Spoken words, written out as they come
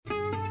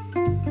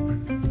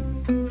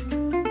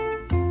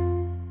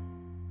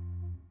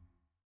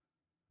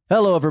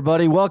Hello,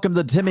 everybody. Welcome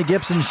to the Timmy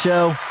Gibson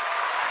Show.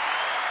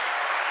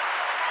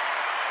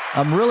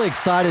 I'm really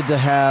excited to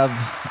have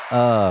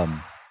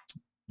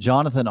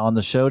Jonathon on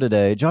the show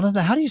today.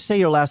 Jonathon, how do you say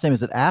your last name?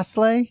 Is it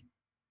Aslay?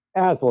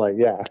 Aslay,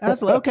 yeah.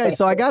 Aslay. Okay,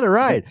 so I got it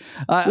right.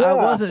 I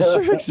wasn't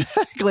sure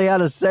exactly how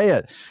to say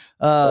it.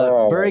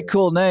 Very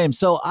cool name.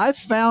 So I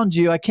found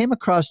you. I came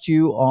across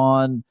you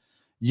on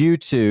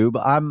YouTube.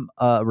 I'm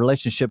a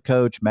relationship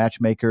coach,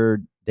 matchmaker,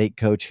 date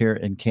coach here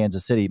in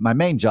Kansas City. My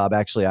main job,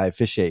 actually, I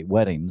officiate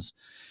weddings.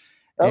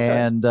 Okay.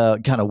 And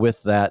kind of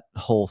with that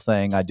whole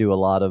thing, I do a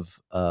lot of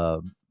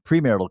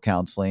premarital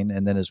counseling.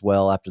 And then as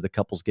well, after the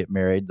couples get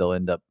married, they'll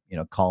end up,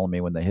 calling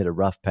me when they hit a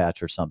rough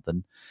patch or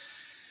something.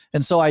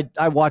 And so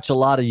I watch a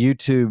lot of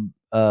YouTube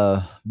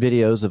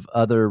videos of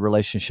other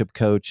relationship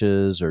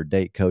coaches or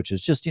date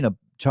coaches, just,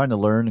 trying to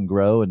learn and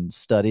grow and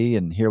study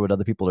and hear what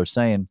other people are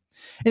saying.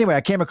 Anyway,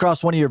 I came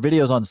across one of your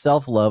videos on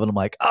self-love and I'm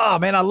like, oh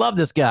man, I love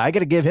this guy. I got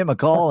to give him a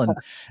call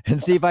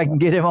and see if I can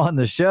get him on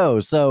the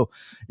show. So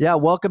yeah,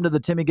 welcome to the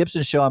Timmy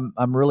Gibson Show.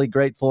 I'm really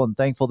grateful and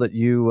thankful that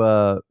you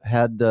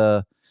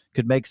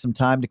could make some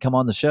time to come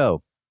on the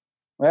show.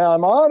 Well,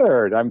 I'm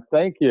honored.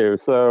 Thank you.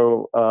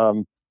 So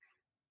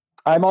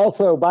I'm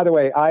also, by the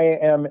way, I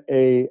am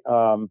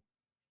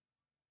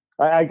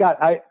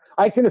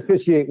I can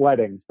officiate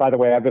weddings. By the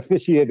way, I've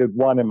officiated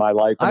one in my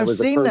life. I've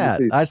seen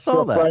that. I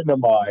saw that. A friend of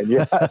mine.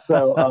 Yeah.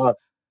 So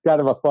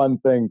kind of a fun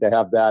thing to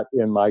have that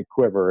in my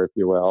quiver, if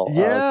you will.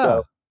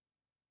 Yeah.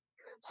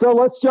 So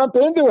let's jump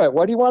into it.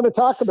 What do you want to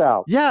talk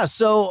about? Yeah.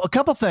 So a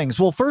couple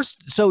things. Well,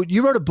 first, so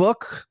you wrote a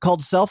book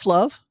called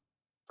Self-Love.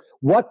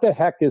 What the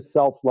heck is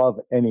self-love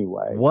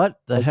anyway? What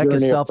the heck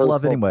is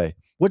self-love anyway?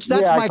 Which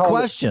that's my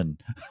question.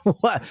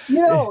 What?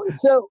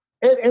 So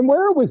and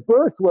where it was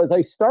birthed was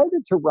I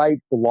started to write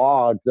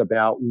blogs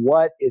about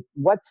what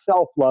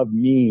self-love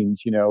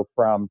means,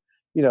 from,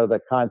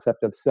 the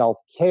concept of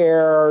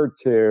self-care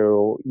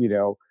to,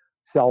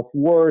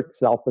 self-worth,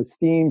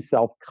 self-esteem,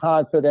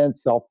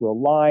 self-confidence,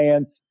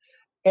 self-reliance.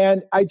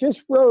 And I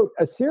just wrote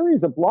a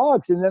series of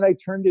blogs and then I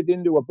turned it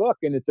into a book,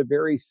 and it's a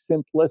very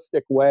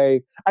simplistic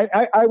way.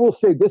 I will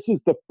say this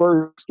is the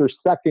first or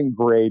second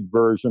grade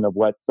version of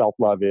what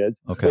self-love is.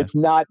 Okay. It's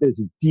not this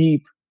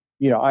deep,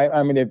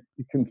 I'm going to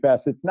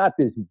confess, it's not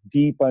this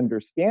deep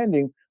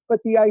understanding, but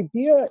the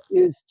idea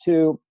is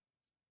to,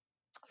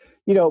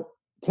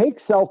 take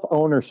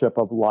self-ownership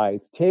of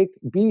life,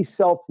 be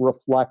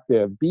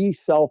self-reflective, be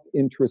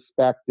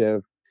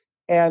self-introspective,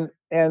 and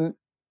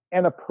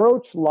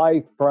approach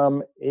life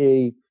from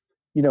a,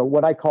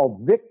 what I call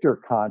victor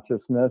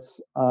consciousness,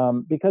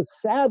 because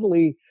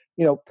sadly,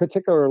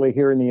 particularly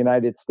here in the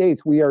United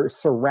States, we are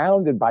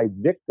surrounded by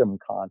victim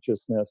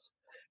consciousness.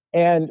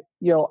 And,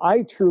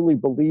 I truly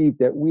believe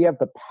that we have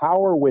the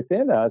power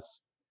within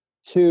us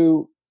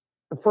to,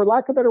 for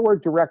lack of a better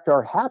word, direct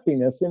our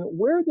happiness. And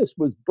where this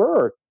was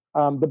birthed,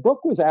 the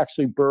book was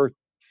actually birthed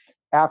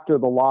after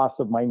the loss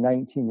of my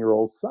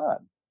 19-year-old son.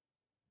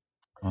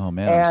 Oh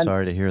man, I'm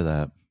sorry to hear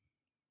that.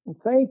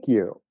 Thank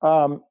you.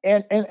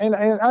 And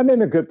I'm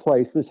in a good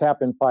place. This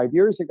happened 5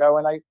 years ago,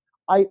 and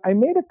I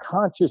made a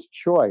conscious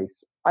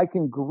choice. I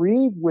can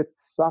grieve with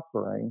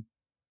suffering,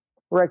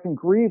 or I can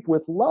grieve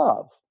with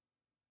love.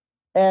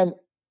 And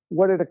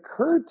what had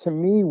occurred to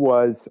me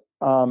was,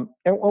 and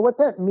what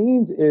that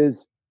means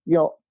is,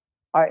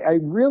 I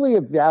really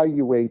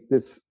evaluate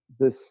this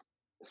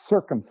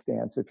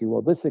circumstance, if you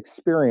will, this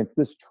experience,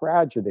 this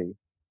tragedy.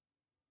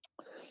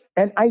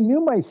 And I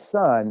knew my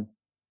son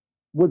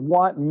would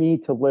want me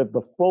to live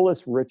the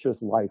fullest,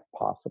 richest life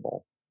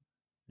possible.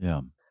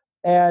 Yeah.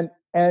 And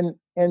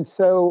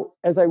so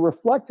as I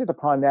reflected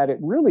upon that, it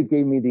really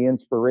gave me the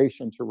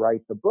inspiration to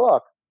write the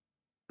book,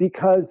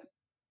 because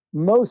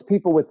most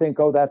people would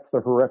think, oh, that's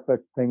the horrific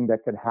thing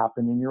that could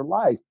happen in your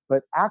life.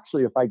 But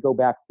actually, if I go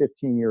back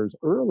 15 years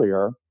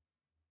earlier,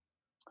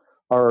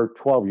 or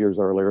 12 years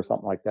earlier,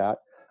 something like that,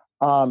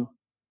 I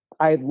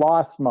had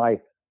lost my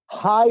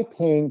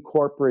high-paying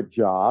corporate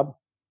job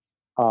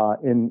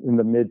in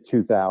the mid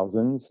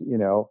 2000s,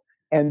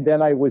 and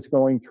then I was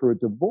going through a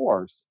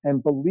divorce.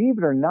 And believe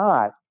it or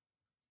not,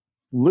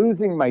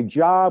 losing my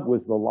job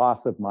was the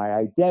loss of my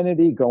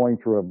identity. Going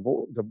through a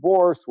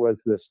divorce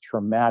was this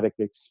traumatic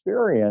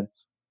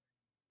experience.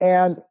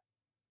 And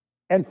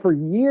for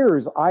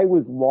years, I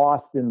was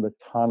lost in the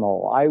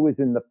tunnel. I was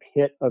in the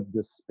pit of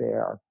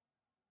despair.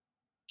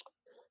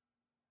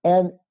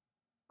 And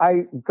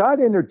I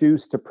got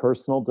introduced to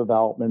personal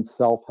development,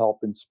 self-help,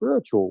 and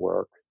spiritual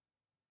work.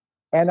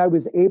 And I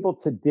was able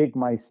to dig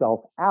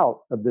myself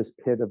out of this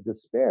pit of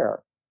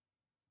despair.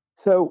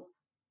 So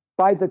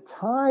by the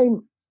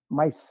time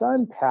my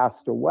son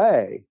passed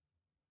away,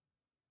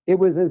 it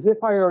was as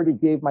if I already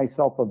gave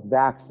myself a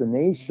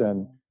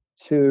vaccination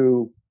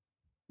to,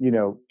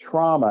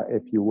 trauma,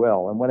 if you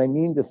will. And what I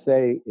mean to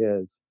say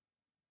is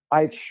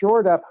I've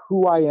shored up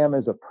who I am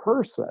as a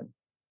person,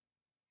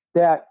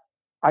 that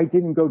I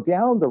didn't go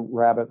down the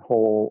rabbit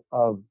hole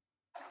of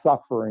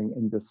suffering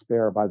and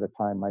despair by the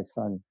time my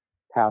son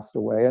passed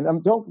away.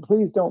 And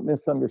please don't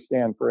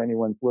misunderstand for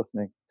anyone's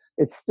listening.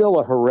 It's still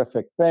a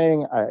horrific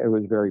thing. It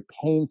was very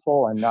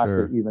painful. I'm not to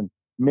Sure. even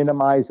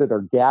minimize it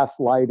or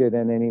gaslight it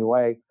in any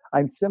way.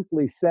 I'm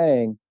simply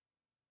saying,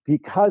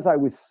 because I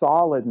was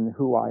solid in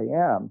who I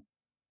am,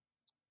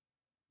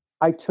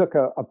 I took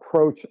a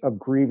approach of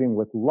grieving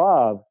with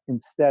love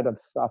instead of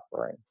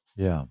suffering.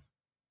 Yeah.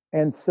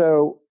 And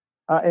so,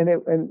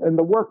 and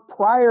the work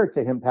prior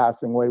to him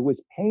passing away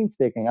was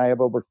painstaking. I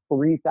have over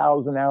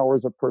 3,000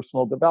 hours of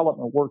personal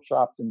development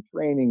workshops and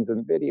trainings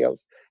and videos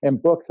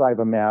and books I've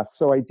amassed.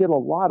 So I did a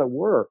lot of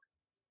work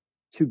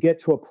to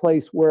get to a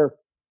place where,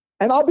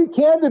 and I'll be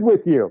candid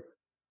with you,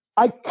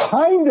 I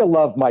kind of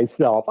love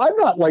myself. I'm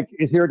not like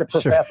here to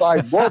Sure. profess I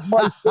love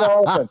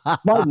myself and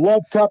my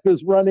love cup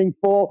is running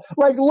full.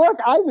 Like, look,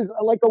 I was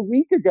like a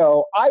week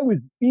ago, I was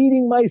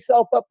beating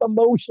myself up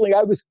emotionally.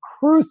 I was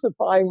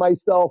crucifying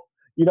myself,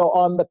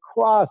 on the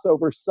cross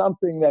over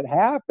something that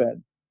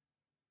happened.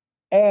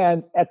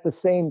 And at the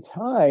same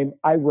time,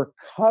 I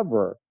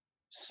recover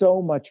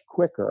so much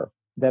quicker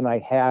than I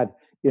had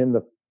in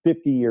the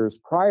 50 years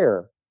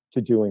prior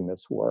to doing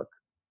this work.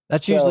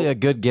 That's usually So, a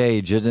good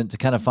gauge, isn't it? To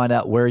kind of find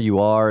out where you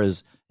are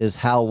is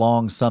how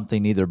long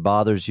something either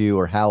bothers you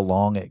or how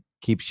long it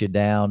keeps you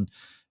down.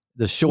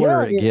 The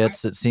shorter yeah, it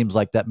gets, it seems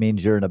like that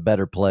means you're in a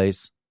better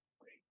place.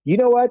 you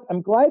know what?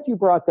 I'm glad you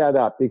brought that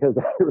up because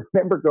I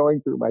remember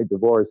going through my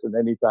divorce, and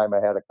anytime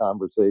I had a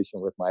conversation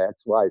with my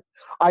ex-wife,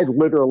 I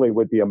literally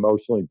would be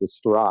emotionally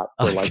distraught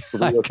for like I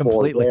 3 or 4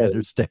 completely days.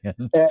 understand.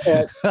 And,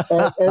 and,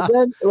 and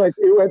then like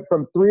it went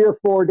from 3 or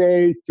 4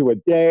 days to a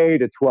day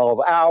to 12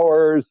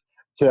 hours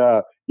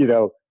to,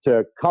 to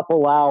a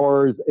couple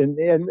hours. And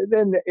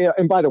then,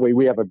 and by the way,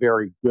 we have a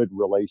very good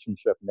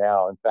relationship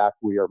now. In fact,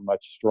 we are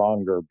much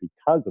stronger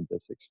because of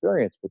this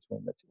experience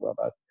between the two of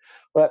us.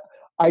 But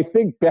I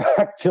think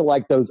back to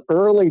like those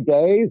early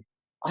days,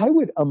 I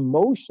would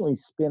emotionally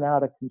spin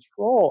out of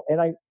control. And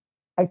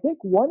I think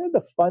one of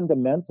the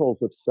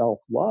fundamentals of self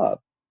love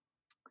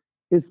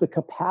is the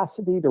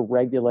capacity to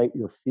regulate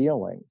your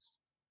feelings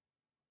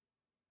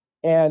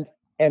and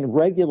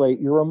regulate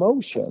your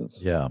emotions.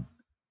 Yeah.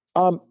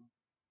 Um,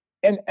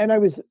 and I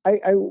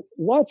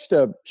watched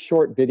a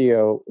short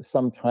video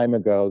some time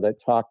ago that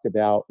talked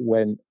about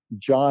when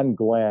John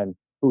Glenn,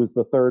 who was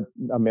the third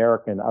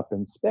American up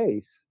in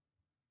space,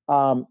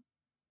 um,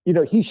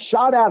 he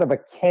shot out of a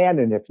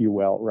cannon, if you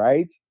will,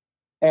 right?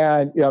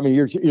 And I mean,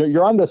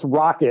 you're on this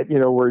rocket,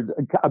 where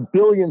a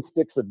billion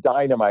sticks of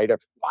dynamite are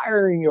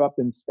firing you up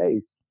in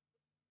space,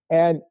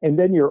 and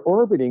then you're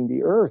orbiting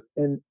the Earth.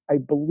 And I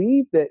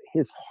believe that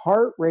his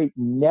heart rate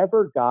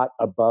never got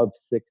above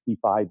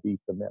 65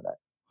 beats a minute.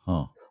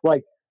 Huh.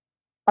 Like,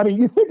 I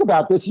mean, you think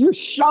about this: you're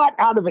shot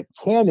out of a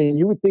cannon,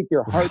 you would think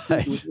your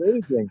heartbeat was Right.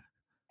 raging.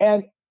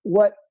 And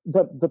what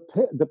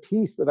the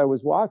piece that I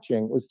was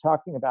watching was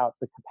talking about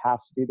the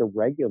capacity to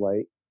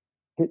regulate.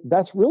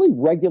 That's really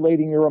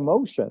regulating your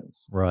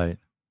emotions. Right.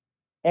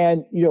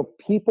 And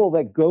people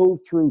that go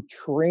through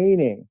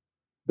training,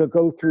 they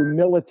go through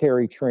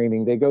military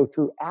training, they go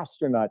through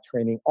astronaut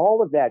training,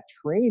 all of that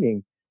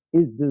training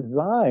is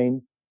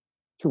designed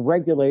to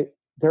regulate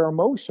their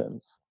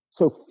emotions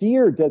so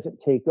fear doesn't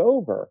take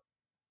over.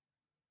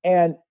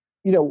 And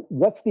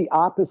what's the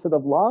opposite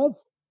of love?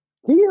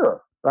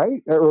 Fear,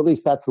 right? Or at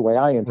least that's the way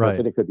I Right.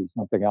 interpret it. It could be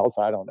something else,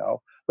 I don't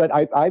know. But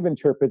I've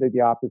interpreted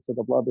the opposite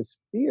of love as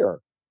fear.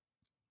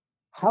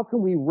 How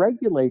can we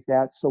regulate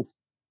that so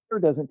fear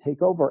doesn't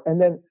take over? And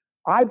then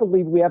I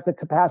believe we have the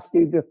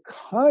capacity to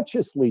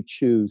consciously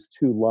choose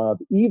to love,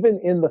 even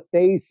in the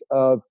face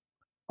of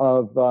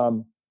of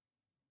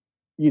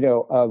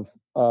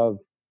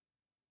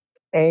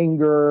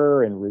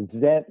anger and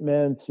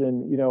resentment.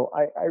 And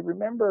I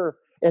remember,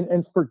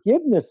 and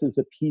forgiveness is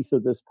a piece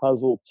of this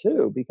puzzle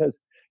too, because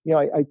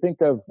I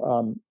think of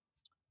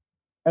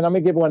and I'm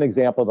going to give one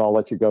example, and I'll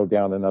let you go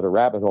down another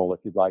rabbit hole if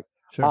you'd like.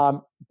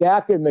 Sure.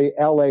 Back in the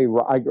LA,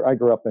 I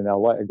grew up in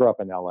LA. I grew up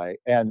in LA,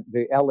 and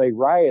the LA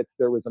riots.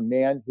 There was a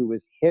man who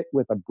was hit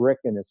with a brick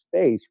in his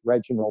face,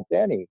 Reginald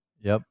Denny,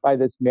 Yep. by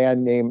this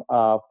man named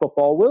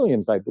Football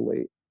Williams, I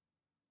believe.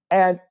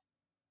 And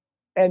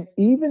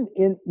even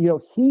in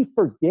he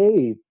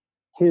forgave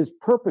his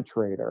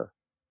perpetrator,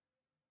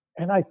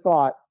 and I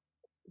thought,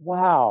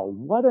 wow,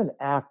 what an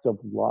act of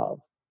love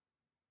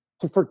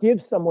to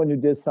forgive someone who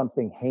did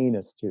something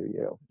heinous to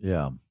you.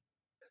 Yeah.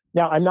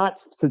 Now, I'm not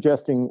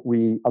suggesting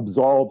we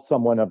absolve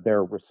someone of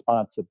their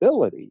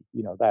responsibility,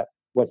 that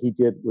what he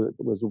did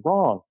was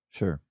wrong.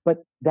 Sure.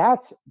 But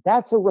that's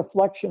a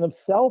reflection of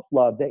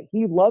self-love, that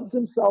he loves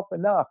himself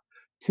enough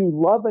to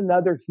love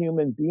another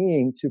human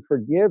being, to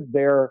forgive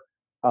their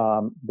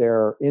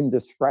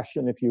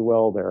indiscretion, if you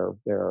will,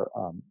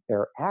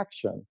 their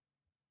action.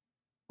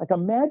 Like,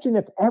 imagine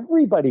if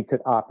everybody could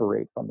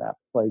operate from that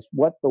place,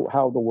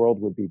 how the world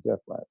would be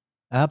different.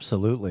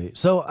 Absolutely.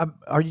 So,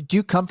 do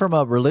you come from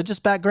a religious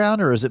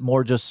background, or is it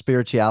more just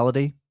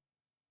spirituality?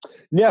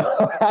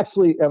 No,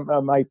 actually,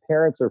 my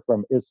parents are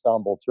from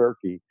Istanbul,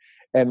 Turkey,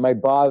 and my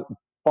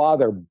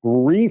father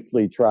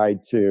briefly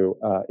tried to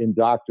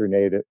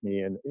indoctrinate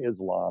me in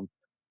Islam.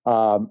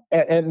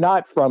 And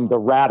not from the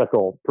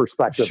radical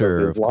perspective of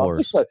Sure, of Islam,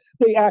 just course.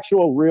 the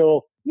actual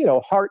real,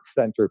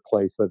 heart-centered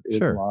place of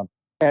Sure. Islam.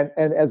 And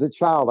as a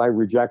child, I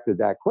rejected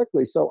that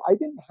quickly. So I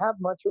didn't have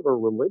much of a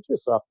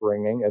religious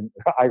upbringing. And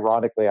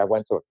ironically, I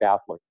went to a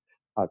Catholic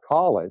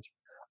college.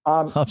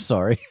 Um, I'm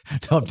sorry.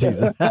 No, I'm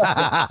teasing.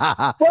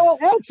 well,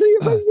 actually,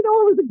 but it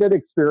was a good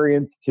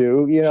experience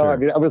too. I Sure.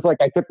 mean, I was like,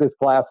 I took this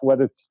class, "What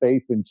is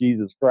faith in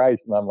Jesus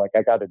Christ?" And I'm like,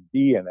 I got a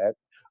D in it.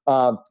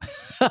 Um,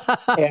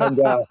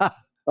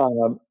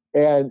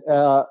 and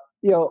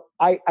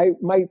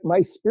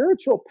my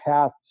spiritual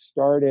path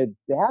started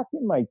back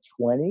in my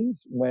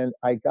 20s when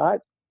I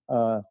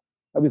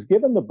was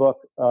given the book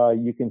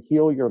 "You Can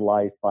Heal Your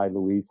Life" by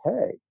Louise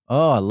Hay,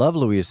 Oh, I love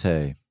Louise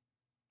Hay.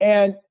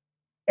 and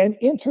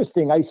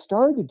interesting, I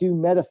started to do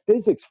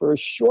metaphysics for a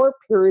short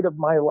period of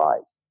my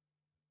life.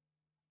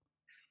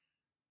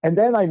 And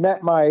then I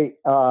met my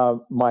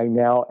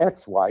now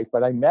ex-wife,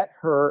 but I met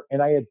her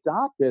and I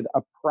adopted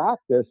a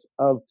practice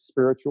of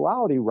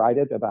spirituality right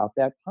at about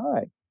that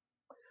time.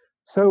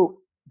 So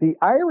the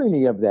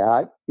irony of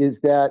that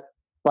is that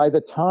by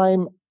the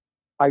time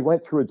I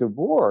went through a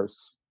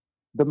divorce,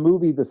 the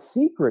movie The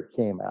Secret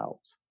came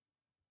out.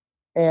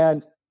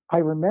 And I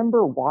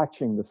remember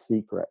watching The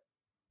Secret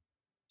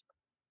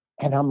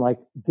and I'm like,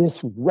 this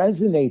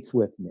resonates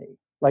with me.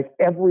 Like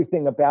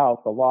everything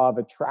about the law of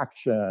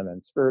attraction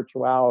and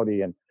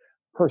spirituality and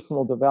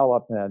personal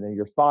development and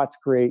your thoughts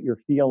create your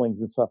feelings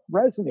and stuff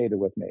resonated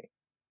with me.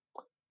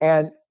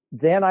 And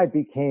then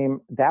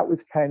that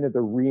was kind of the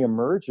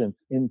reemergence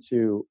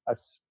into a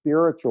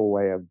spiritual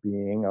way of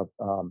being,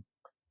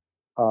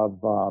 of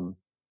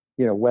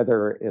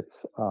whether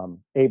it's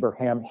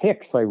Abraham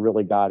Hicks I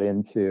really got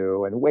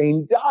into, and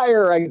Wayne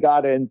Dyer I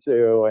got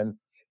into, and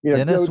Joe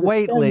Dennis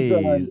Dispenza,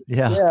 Waitley. and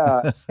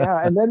Yeah.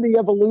 yeah, and then the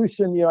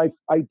evolution.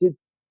 I did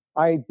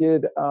I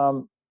did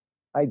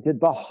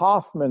the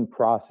Hoffman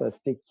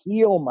process to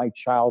heal my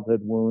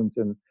childhood wounds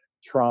and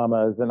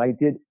traumas, and I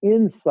did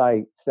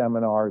insight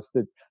seminars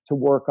to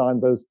work on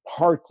those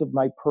parts of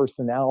my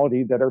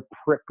personality that are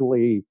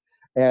prickly.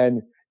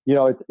 And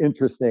it's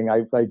interesting.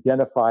 I've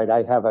identified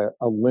I have a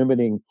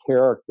limiting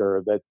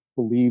character that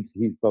believes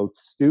he's both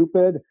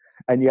stupid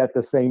and yet at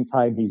the same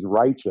time he's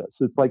righteous.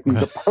 It's like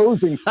these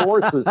opposing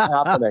forces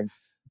happening,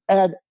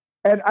 and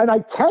and I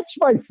catch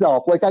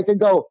myself like I can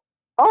go,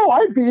 oh,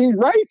 I'm being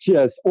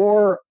righteous,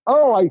 or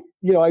oh, I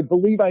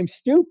believe I'm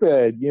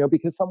stupid,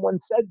 because someone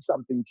said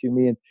something to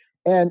me,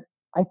 and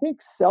I think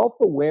self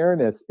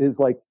awareness is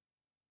like,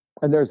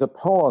 and there's a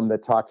poem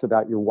that talks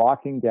about you're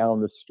walking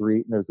down the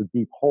street and there's a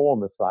deep hole in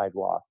the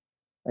sidewalk,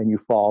 and you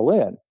fall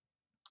in,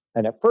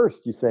 and at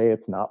first you say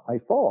it's not my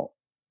fault,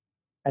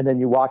 and then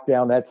you walk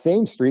down that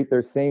same street,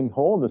 there's same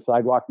hole in the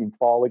sidewalk, you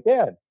fall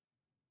again,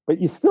 but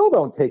you still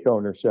don't take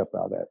ownership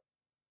of it,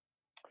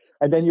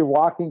 and then you're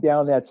walking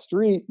down that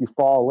street, you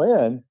fall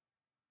in,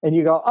 and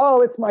you go,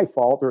 oh, it's my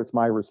fault or it's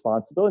my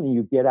responsibility, and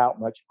you get out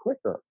much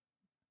quicker.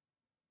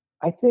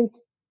 I think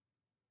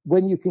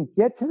when you can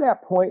get to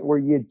that point where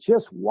you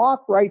just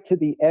walk right to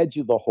the edge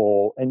of the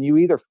hole and you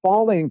either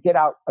fall in and get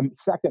out a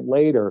second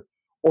later,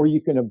 or you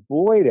can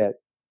avoid it,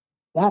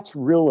 that's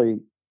really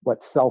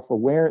what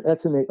self-awareness,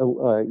 that's an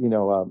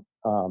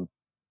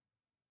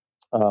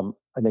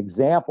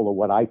example of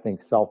what I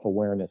think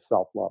self-awareness,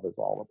 self-love is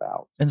all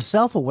about. And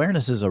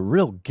self-awareness is a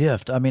real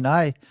gift. I mean,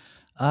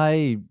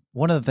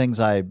 one of the things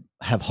I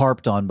have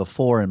harped on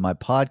before in my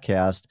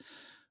podcast,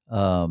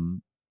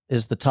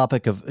 is the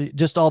topic of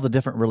just all the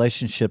different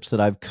relationships that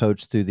I've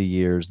coached through the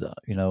years,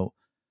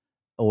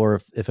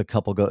 or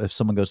if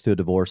someone goes through a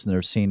divorce and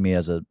they're seeing me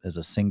as a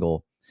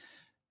single,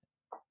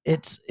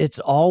 it's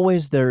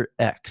always their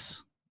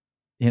ex.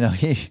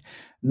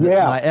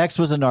 Yeah. My ex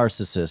was a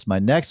narcissist. My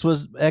next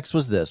ex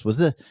was this,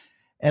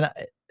 and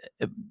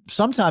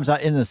sometimes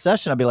in the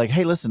session I'd be like,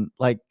 hey, listen,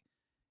 like,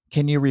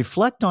 can you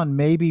reflect on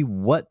maybe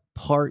what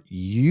part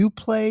you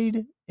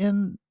played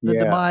in the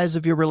Yeah. demise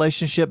of your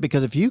relationship?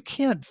 Because if you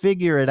can't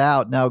figure it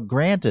out, now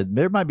granted,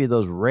 there might be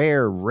those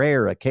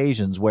rare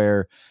occasions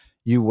where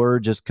you were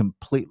just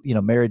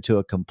married to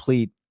a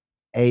complete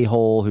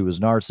a-hole who was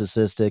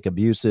narcissistic,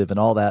 abusive, and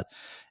all that.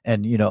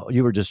 And,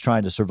 you were just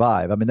trying to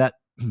survive. I mean,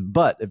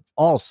 but if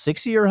all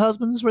 6 of your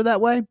husbands were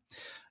that way,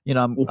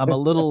 I'm a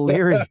little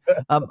leery.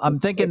 I'm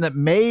thinking that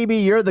maybe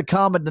you're the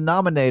common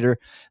denominator.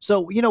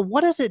 So,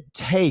 what does it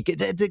take?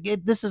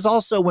 This is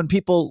also when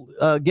people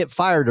get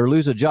fired or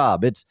lose a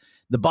job. It's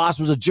the boss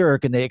was a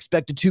jerk and they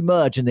expected too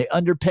much and they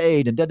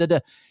underpaid and da da da.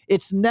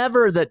 It's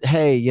never that,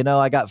 hey,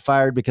 I got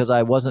fired because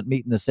I wasn't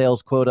meeting the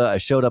sales quota. I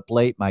showed up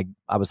late.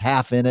 I was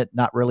half in it,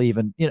 not really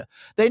even,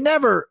 they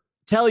never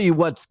tell you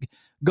what's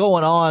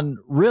going on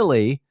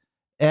really.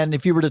 And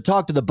if you were to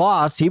talk to the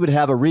boss, he would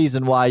have a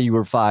reason why you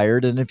were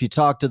fired. And if you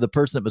talk to the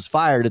person that was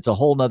fired, it's a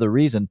whole nother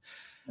reason.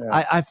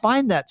 Yeah. I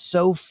find that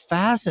so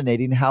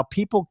fascinating how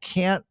people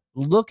can't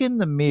look in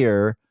the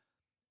mirror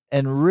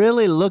and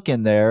really look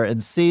in there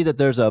and see that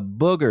there's a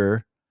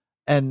booger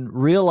and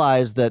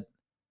realize that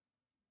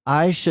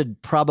I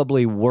should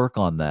probably work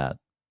on that.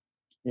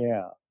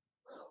 Yeah.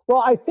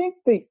 Well, I think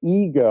the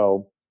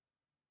ego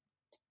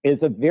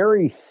is a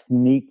very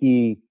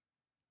sneaky,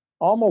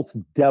 almost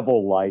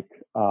devil-like.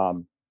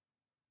 Um,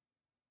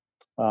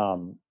 I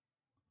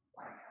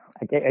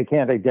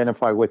can't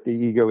identify what the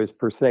ego is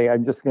per se.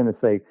 I'm just going to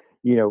say,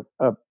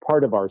 a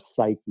part of our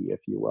psyche, if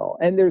you will.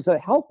 And there's a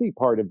healthy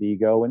part of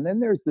ego, and then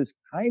there's this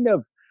kind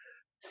of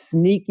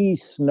sneaky,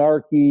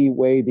 snarky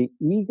way the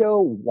ego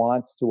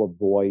wants to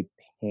avoid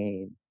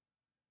pain.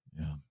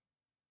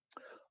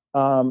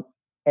 Yeah.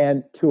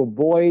 And to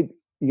avoid,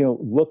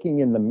 looking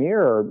in the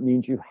mirror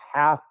means you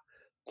have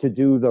to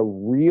do the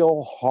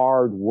real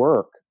hard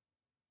work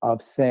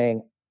of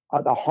saying,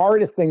 the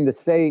hardest thing to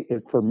say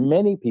is, for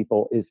many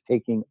people, is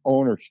taking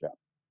ownership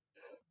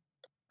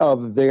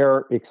of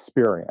their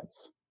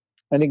experience.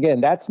 And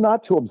again, that's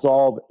not to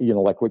absolve,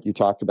 like what you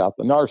talked about,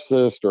 the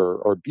narcissist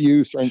or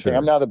abuse or anything.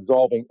 I'm Sure. not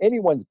absolving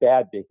anyone's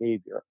bad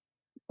behavior,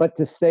 but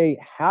to say,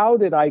 how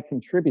did I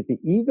contribute? The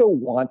ego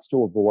wants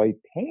to avoid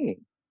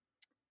pain.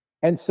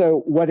 And so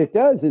what it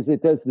does is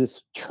it does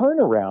this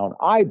turnaround,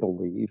 I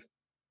believe,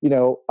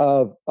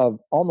 of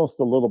almost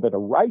a little bit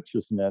of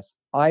righteousness.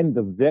 I'm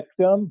the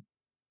victim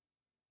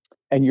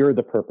and you're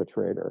the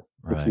perpetrator,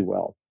 if you Right.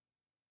 will.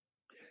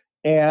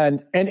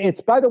 And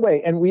it's, by the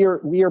way, and we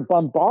are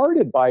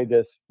bombarded by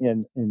this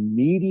in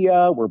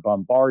media. We're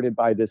bombarded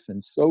by this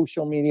in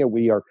social media.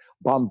 We are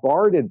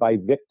bombarded by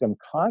victim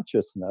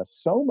consciousness,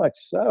 so much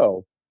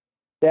so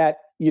that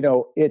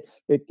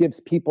it gives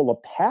people a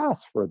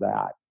pass for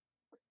that.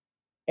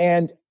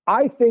 And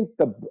I think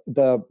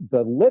the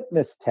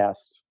litmus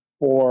test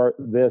for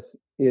this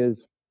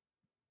is: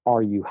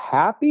 are you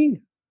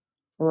happy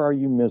or are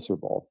you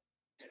miserable?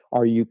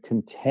 Are you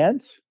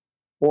content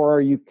or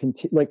are you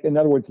like, in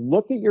other words,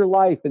 look at your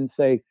life and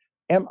say,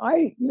 am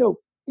I,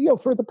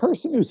 for the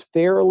person who's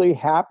fairly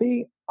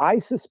happy, I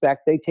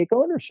suspect they take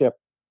ownership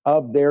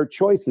of their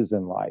choices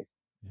in life.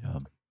 Yeah.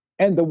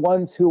 And the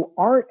ones who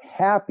aren't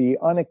happy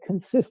on a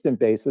consistent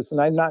basis, and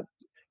I'm not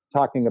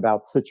talking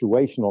about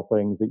situational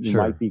things that you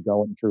might Sure. be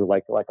going through,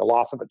 like a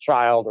loss of a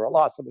child or a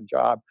loss of a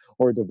job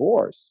or a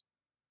divorce.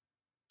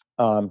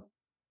 Um,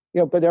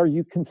 but are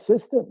you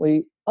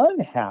consistently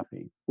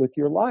unhappy with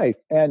your life?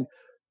 And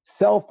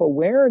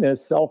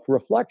self-awareness,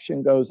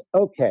 self-reflection goes,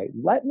 okay,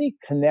 let me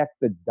connect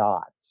the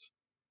dots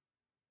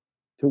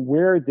to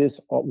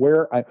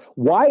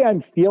why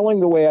I'm feeling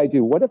the way I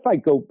do. What if I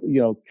go,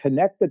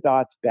 connect the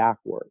dots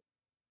backward?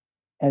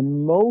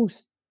 And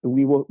most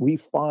we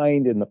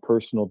find in the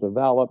personal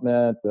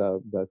development,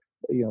 the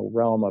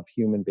realm of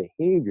human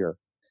behavior,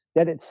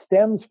 that it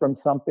stems from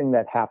something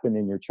that happened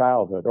in your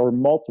childhood, or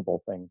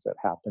multiple things that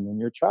happened in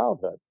your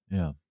childhood.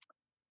 Yeah.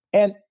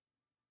 And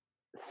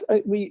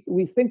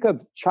we think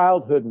of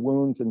childhood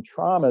wounds and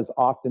traumas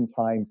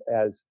oftentimes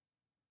as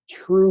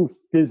true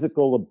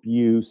physical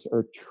abuse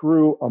or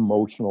true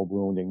emotional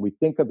wounding. We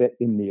think of it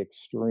in the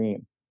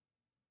extreme.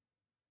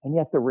 And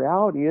yet the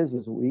reality is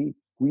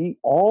we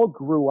all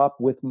grew up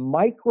with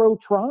micro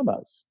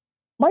traumas,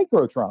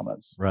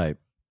 Right.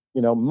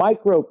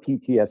 micro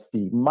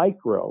PTSD,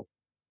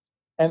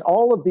 and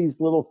all of these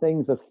little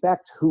things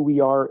affect who we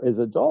are as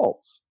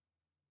adults.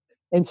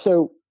 And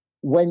so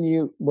when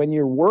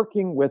you're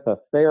working with a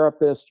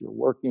therapist, you're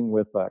working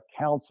with a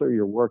counselor,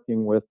 you're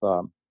working with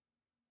a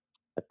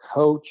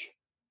coach,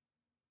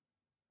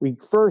 we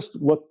first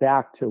look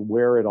back to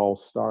where it all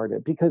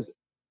started, because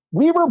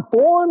we were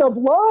born of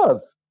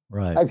love.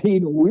 Right. I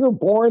mean, we were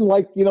born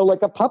like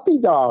a puppy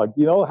dog,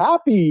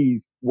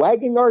 happy,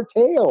 wagging our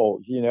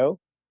tails.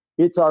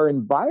 It's our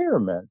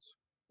environment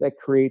that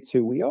creates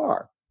who we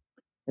are.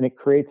 And it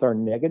creates our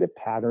negative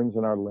patterns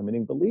and our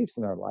limiting beliefs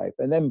in our life.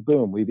 And then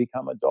boom, we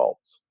become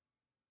adults.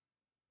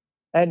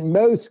 And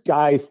most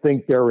guys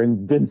think they're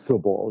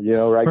invincible,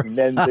 right?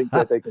 Men think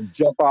that they can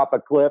jump off a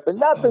cliff and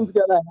nothing's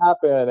going to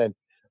happen.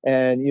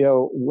 And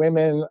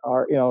women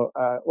are,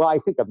 well, I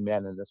think of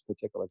men in this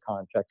particular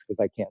context because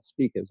I can't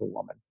speak as a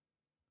woman.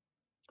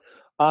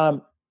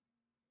 Um,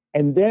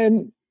 and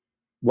then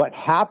what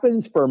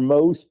happens for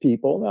most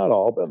people, not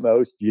all, but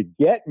most, you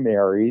get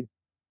married,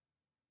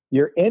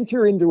 you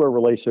enter into a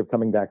relationship,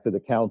 coming back to the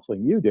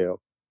counseling you do.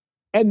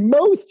 And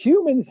most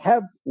humans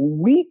have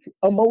weak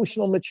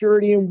emotional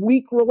maturity and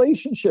weak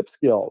relationship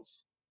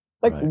skills,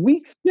 like Right.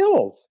 weak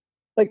skills.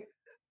 Like,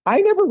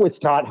 I never was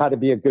taught how to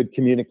be a good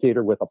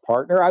communicator with a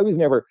partner. I was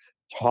never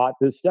taught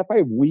this stuff. I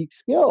have weak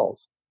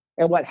skills.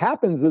 And what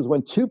happens is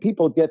when two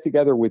people get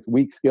together with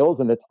weak skills,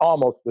 and it's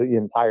almost the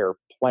entire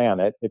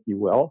planet, if you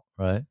will,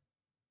 Right.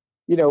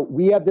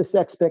 we have this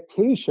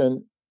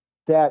expectation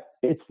that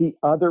it's the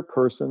other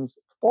person's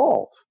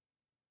fault.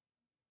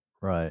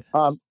 Right.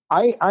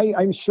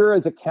 I'm sure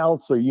as a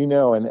counselor,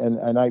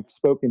 and I've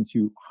spoken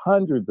to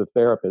hundreds of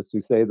therapists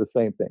who say the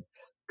same thing.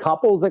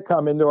 Couples that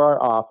come into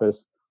our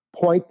office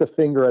point the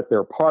finger at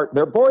their part.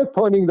 They're both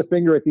pointing the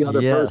finger at the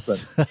other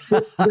person. Yes.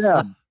 Fix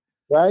them,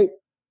 right?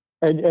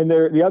 And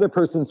the other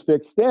person's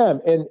fixed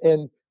them.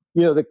 And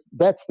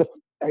that's the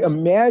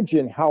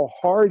imagine how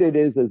hard it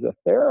is as a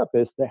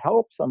therapist to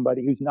help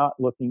somebody who's not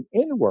looking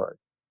inward.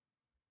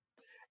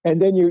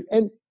 And then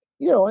and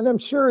I'm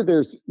sure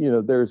there's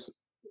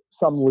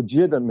some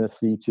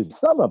legitimacy to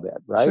some of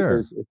it, right? Sure.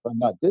 If I'm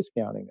not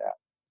discounting that.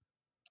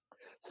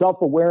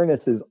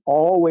 Self-awareness is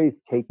always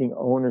taking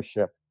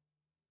ownership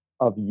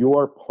of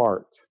your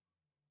part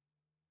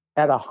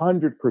at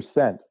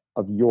 100%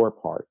 of your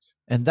part.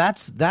 And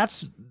that's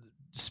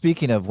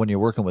speaking of when you're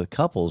working with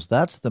couples,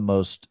 that's the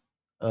most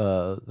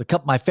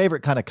my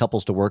favorite kind of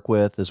couples to work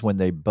with is when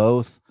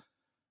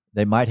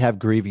they might have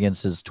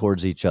grievances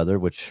towards each other,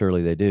 which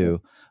surely they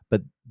do,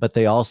 but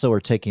they also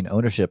are taking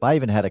ownership. I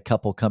even had a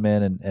couple come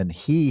in and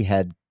he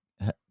had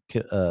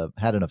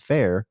had an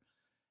affair,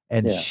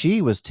 and Yeah.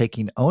 she was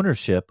taking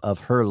ownership of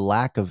her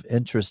lack of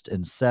interest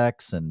in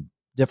sex and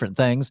different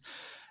things.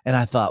 And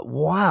I thought,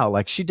 wow,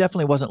 like she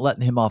definitely wasn't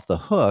letting him off the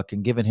hook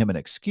and giving him an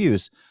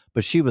excuse,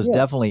 but she was Yeah.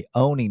 definitely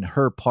owning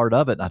her part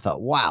of it. And I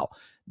thought, wow,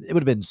 it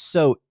would have been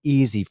so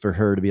easy for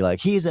her to be like,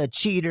 he's a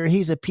cheater,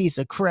 he's a piece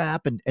of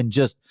crap, and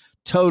just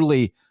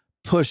totally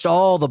pushed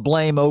all the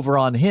blame over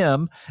on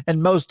him.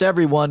 And most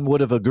everyone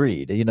would have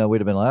agreed. We'd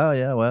have been like, oh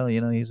yeah, well,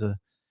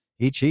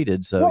 he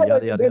cheated, so Well,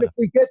 yada yada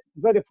yada.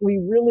 but if we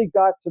really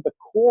got to the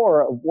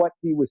core of what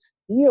he was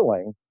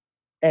feeling,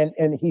 and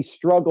he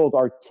struggled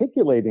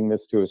articulating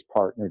this to his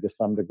partner to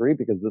some degree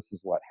because this is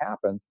what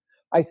happens.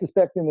 I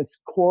suspect in his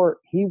core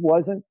he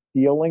wasn't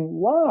feeling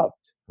loved,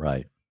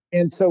 Right.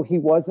 and so he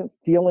wasn't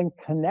feeling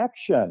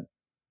connection,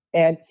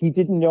 and he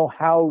didn't know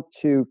how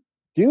to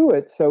do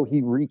it. So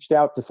he reached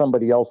out to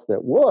somebody else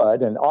that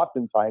would, and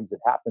oftentimes it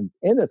happens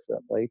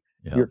innocently.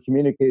 Yeah. You're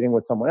communicating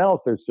with someone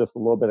else. There's just a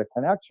little bit of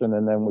connection,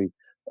 and then we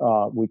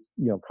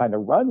kind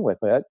of run with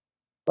it.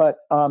 But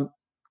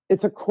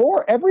it's a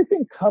core.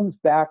 Everything comes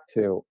back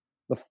to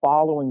the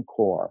following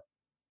core: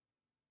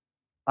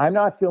 I'm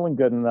not feeling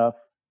good enough.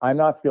 I'm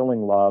not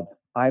feeling loved.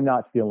 I'm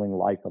not feeling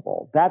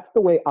likable. That's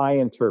the way I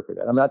interpret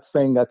it. I'm not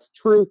saying that's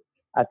truth.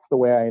 That's the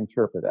way I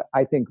interpret it.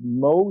 I think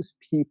most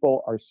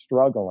people are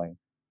struggling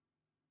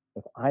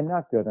with I'm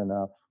not good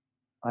enough,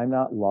 I'm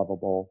not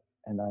lovable,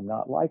 and I'm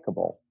not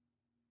likable.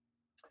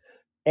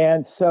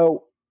 And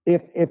so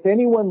if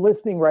anyone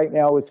listening right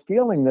now is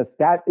feeling this,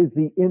 that is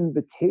the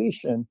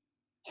invitation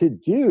to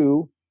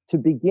do to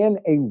begin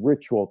a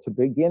ritual, to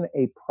begin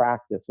a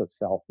practice of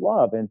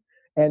self-love. And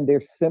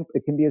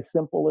it can be as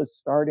simple as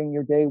starting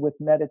your day with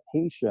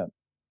meditation.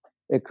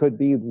 It could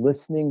be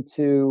listening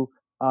to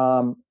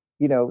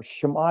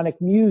shamanic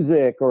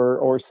music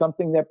or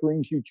something that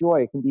brings you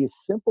joy. It can be as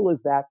simple as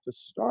that to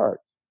start.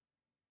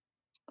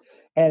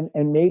 And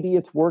maybe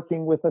it's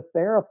working with a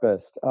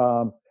therapist.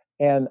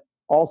 And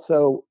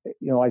also,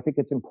 I think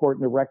it's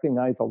important to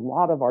recognize a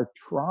lot of our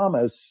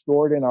trauma is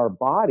stored in our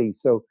body.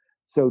 So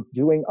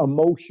doing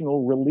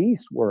emotional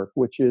release work,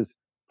 which is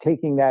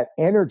taking that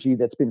energy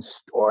that's been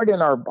stored in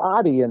our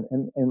body and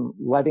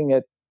letting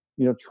it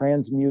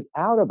transmute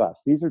out of us.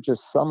 These are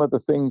just some of the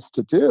things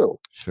to do.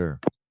 Sure.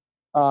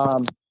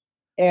 um,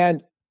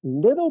 and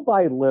little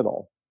by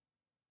little,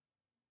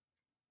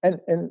 and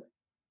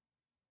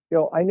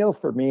I know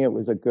for me it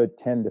was a good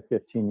 10 to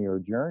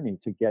 15-year journey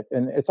to get,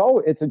 and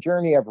it's a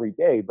journey every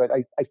day, but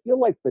I feel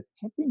like the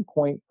tipping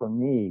point for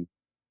me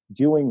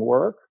doing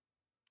work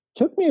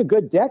took me a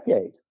good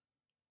decade.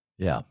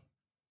 Yeah.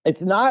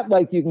 It's not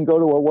like you can go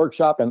to a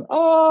workshop and it's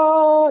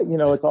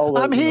all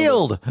I'm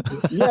healed.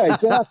 yeah,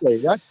 exactly.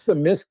 That's the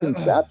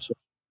misconception.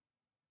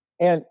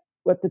 And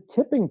but the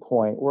tipping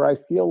point where I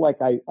feel like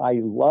I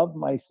love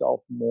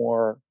myself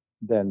more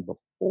than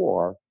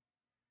before,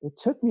 it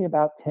took me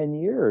about 10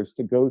 years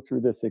to go through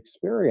this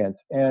experience.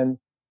 And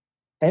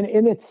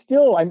it's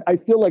still, I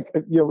feel like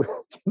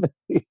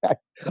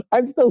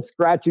I'm still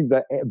scratching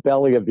the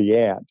belly of the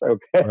ant.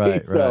 Okay,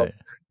 Right, so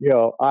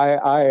right.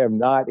 I am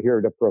not here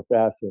to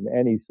profess in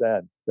any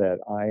sense that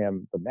I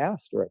am the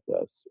master at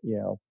this.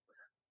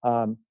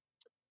 Um,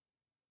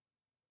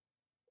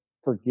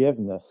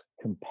 Forgiveness,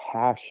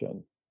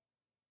 compassion.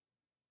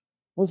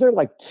 Those are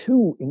like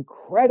two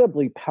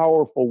incredibly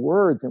powerful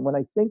words. And when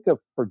I think of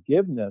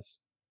forgiveness,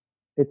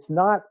 it's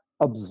not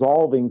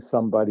absolving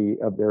somebody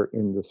of their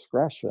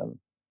indiscretion.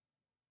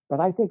 But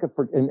I think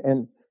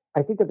and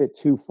I think of it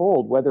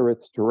twofold, whether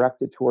it's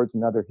directed towards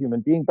another human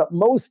being, but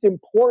most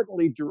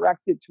importantly,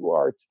 directed to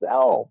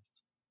ourselves.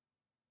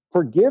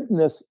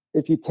 Forgiveness,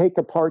 if you take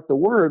apart the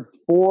word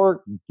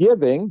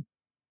forgiving,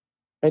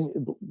 and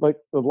like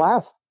the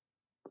last,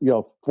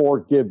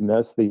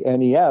 forgiveness, the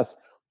NES,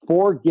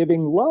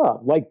 forgiving love,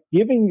 like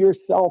giving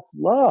yourself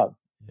love.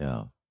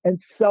 Yeah.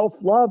 And self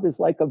love is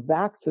like a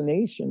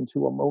vaccination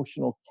to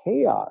emotional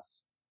chaos.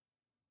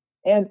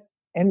 and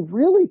and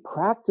really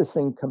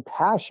practicing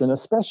compassion,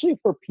 especially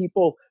for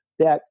people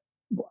that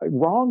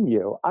wrong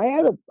you. I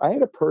had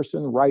a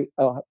person write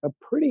a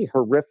pretty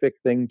horrific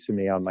thing to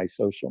me on my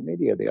social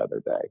media the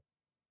other day.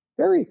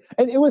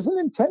 And it was an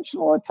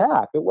intentional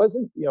attack. It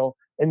wasn't,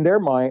 in their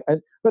mind,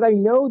 but I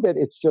know that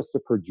it's just a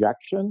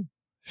projection of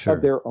Sure.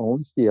 their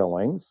own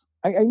feelings.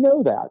 I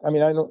know that. I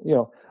mean, I don't,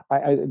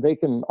 they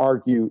could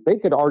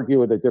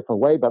argue it a different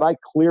way, but I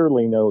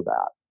clearly know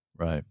that.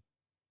 Right.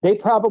 They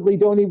probably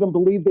don't even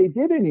believe they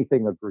did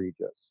anything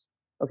egregious.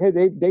 Okay,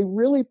 they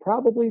really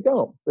probably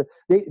don't. But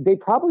they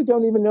probably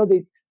don't even know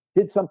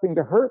did something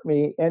to hurt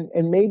me, and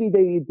maybe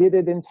they did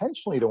it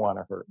intentionally to want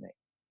to hurt me.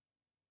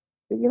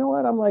 But you know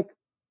what? I'm like,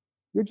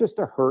 you're just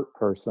a hurt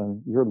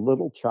person. Your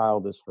little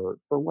child is hurt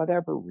for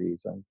whatever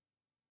reason.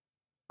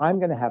 I'm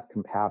going to have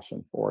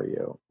compassion for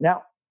you.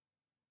 Now,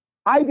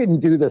 I didn't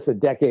do this a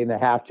decade and a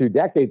half, 2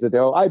 decades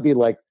ago. I'd be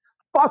like,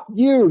 fuck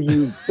you,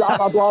 you blah,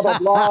 blah, blah, blah,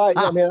 blah.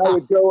 I mean, I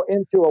would go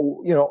into a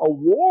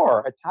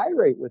war, a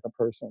tirade with a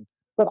person.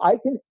 But I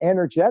can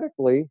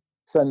energetically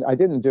send, I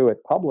didn't do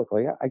it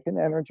publicly. I can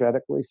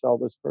energetically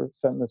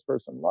send this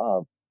person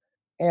love.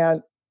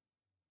 And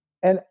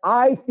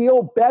I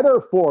feel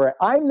better for it.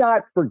 I'm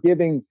not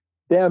forgiving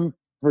them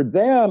for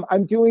them.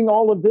 I'm doing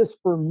all of this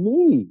for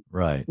me.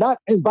 Right. Not,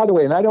 and by the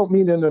way, and I don't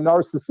mean in a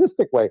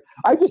narcissistic way.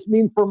 I just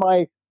mean for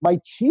my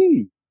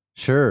chi.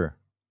 Sure.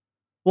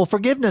 Well,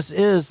 forgiveness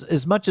is,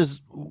 as much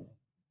as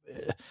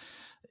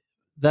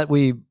that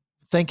we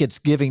think it's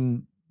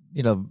giving,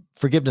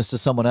 forgiveness to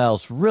someone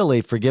else,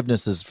 really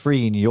forgiveness is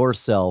freeing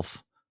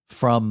yourself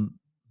from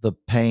the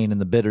pain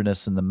and the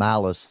bitterness and the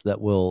malice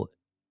that will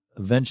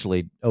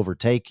eventually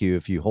overtake you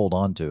if you hold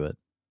on to it.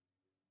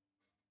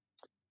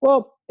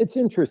 Well, it's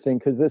interesting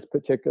because this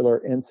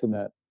particular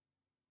incident,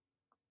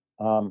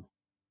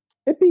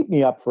 it beat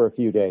me up for a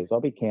few days.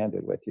 I'll be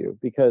candid with you,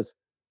 because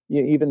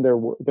even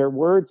their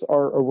words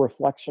are a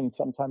reflection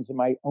sometimes of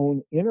my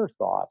own inner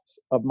thoughts,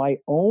 of my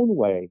own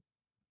way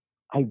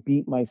I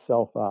beat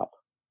myself up.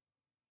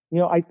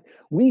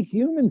 We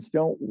humans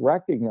don't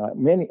recognize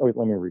or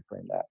let me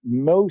reframe that.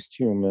 Most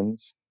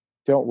humans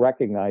don't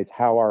recognize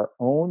how our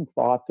own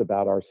thoughts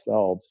about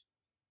ourselves,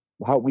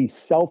 how we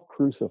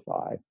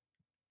self-crucify.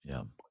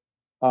 Yeah.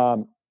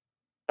 I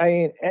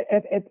mean,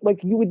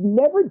 like, you would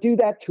never do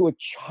that to a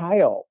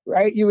child,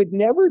 right? You would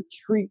never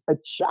treat a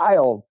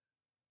child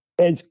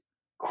as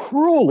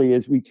cruelly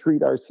as we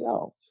treat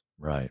ourselves.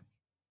 Right.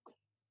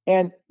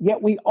 And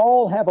yet we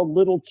all have a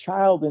little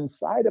child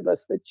inside of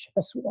us that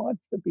just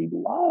wants to be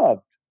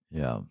loved.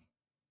 Yeah.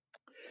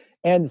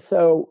 And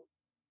so,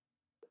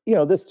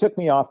 this took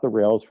me off the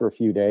rails for a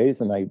few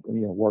days, and I,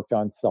 worked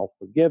on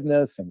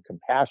self-forgiveness and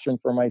compassion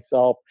for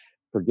myself,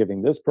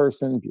 forgiving this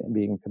person,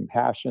 being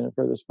compassionate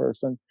for this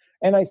person.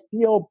 And I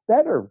feel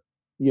better,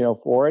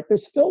 for it.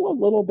 There's still a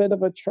little bit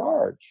of a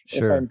charge.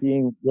 Sure. If I'm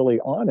being really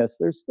honest,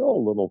 there's still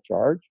a little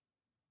charge.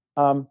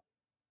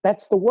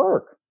 That's the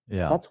work.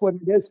 Yeah. That's what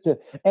it is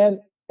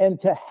and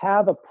to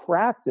have a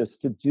practice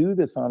to do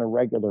this on a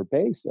regular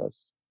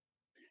basis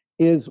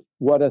is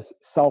what a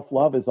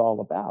self-love is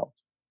all about.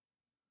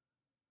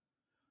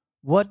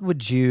 What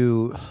would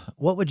you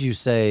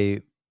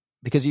say,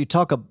 because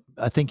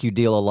I think you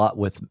deal a lot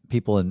with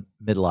people in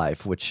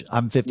midlife, which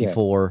I'm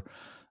 54.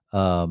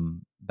 Yeah.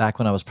 Back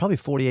when I was probably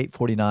 48,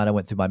 49, I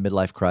went through my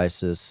midlife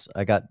crisis.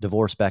 I got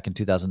divorced back in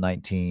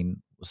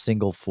 2019, was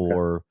single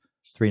for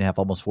 3.5,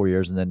 almost 4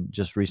 years. And then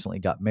just recently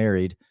got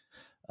married.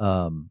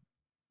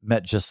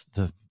 Met just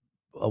a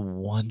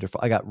wonderful,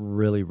 I got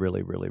really,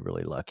 really, really,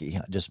 really lucky.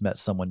 I just met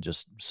someone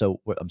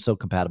I'm so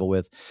compatible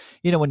with.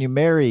 When you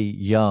marry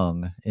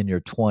young in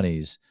your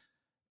 20s,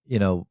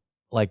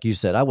 like you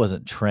said, I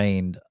wasn't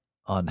trained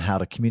on how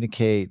to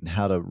communicate and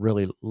how to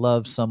really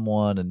love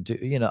someone. And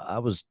I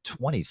was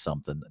 20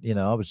 something,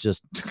 I was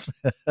just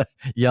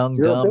young,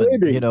 You're dumb,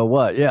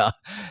 and yeah.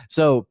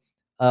 So,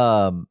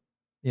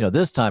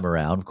 this time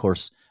around, of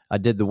course, I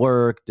did the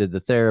work, did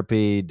the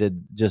therapy,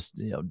 did just,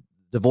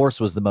 divorce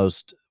was the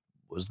most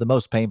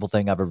painful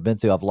thing I've ever been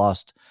through. I've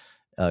lost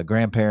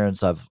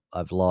grandparents. I've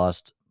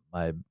lost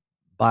my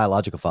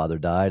biological father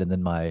died, and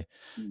then my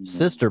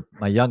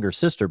younger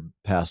sister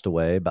passed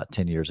away about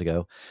 10 years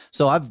ago.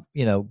 So I've,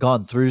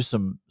 gone through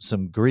some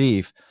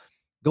grief.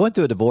 Going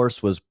through a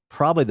divorce was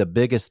probably the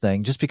biggest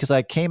thing, just because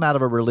I came out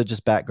of a religious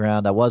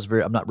background.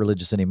 I'm not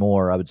religious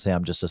anymore. I would say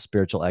I'm just a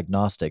spiritual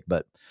agnostic,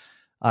 but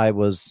I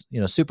was,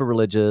 super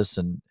religious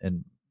and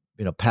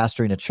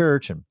pastoring a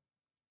church. And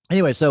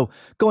anyway, so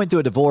going through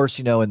a divorce,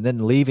 and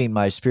then leaving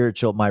my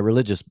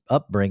religious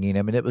upbringing,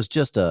 I mean, it was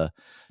just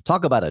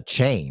talk about a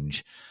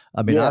change.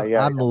 I mean,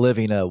 I'm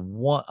living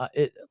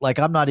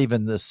I'm not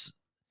even this,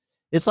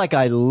 it's like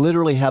I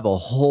literally have a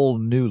whole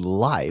new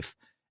life,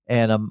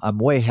 and I'm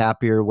way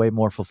happier, way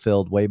more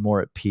fulfilled, way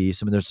more at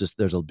peace. I mean,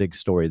 there's a big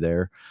story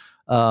there.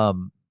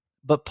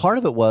 But part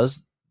of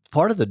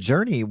the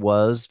journey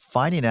was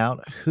finding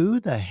out who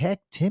the heck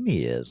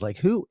Timmy is. Like,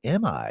 who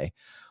am I?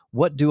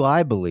 What do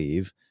I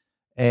believe?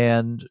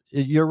 And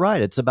you're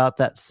right. It's about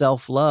that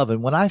self-love.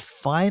 And when I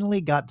finally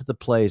got to the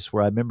place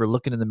where I remember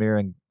looking in the mirror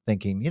and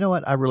thinking, you know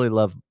what? I really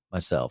love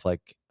myself.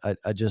 Like,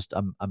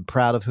 I'm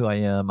proud of who I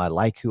am. I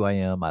like who I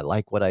am. I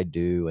like what I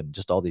do, and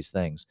just all these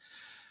things.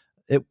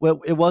 It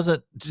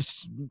wasn't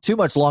too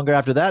much longer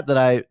after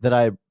that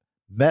I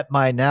met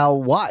my now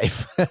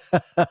wife.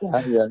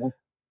 Yeah.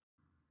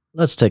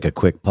 Let's take a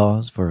quick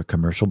pause for a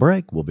commercial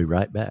break. We'll be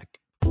right back.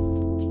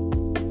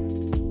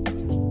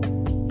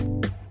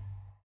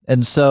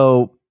 And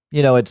so,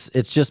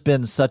 it's just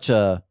been such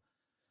a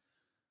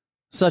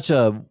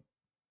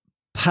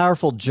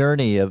powerful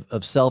journey of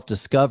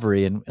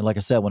self-discovery. And like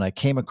I said, when I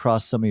came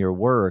across some of your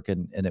work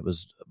and it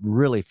was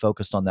really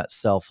focused on that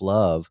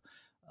self-love,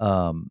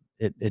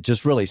 it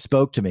just really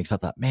spoke to me because I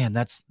thought, man,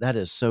 that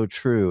is so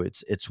true.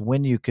 It's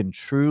when you can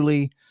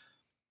truly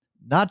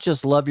not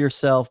just love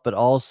yourself, but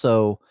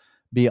also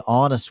be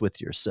honest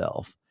with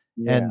yourself.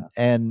 And, Yeah.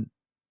 and,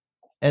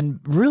 and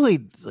really,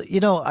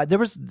 there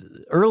was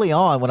early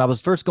on when I was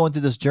first going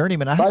through this journey,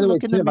 man, I had By to the way,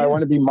 look in the Tim, I want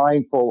mirror. to be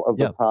mindful of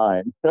the Yeah.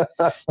 time.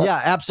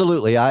 Yeah,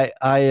 absolutely. I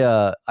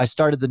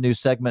started the new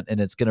segment and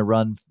it's going to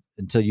run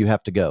until you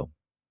have to go.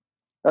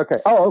 Okay.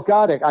 Oh,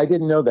 got it. I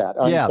didn't know that.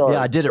 I'm Yeah, I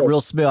sorry. did it So,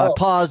 real smooth. I oh,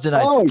 paused and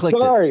I oh, clicked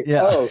it. sorry.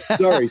 Yeah. Oh,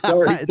 sorry,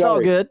 sorry, It's all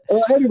sorry. good.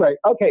 Well, anyway,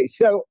 okay.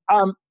 So,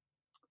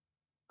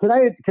 can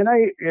I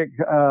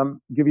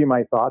give you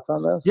my thoughts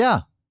on this?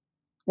 Yeah.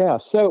 Yeah.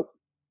 So,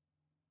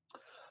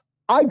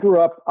 I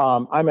grew up.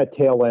 I'm a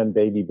tail end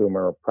baby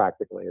boomer,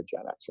 practically a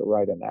Gen Xer,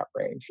 right in that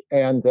range.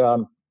 And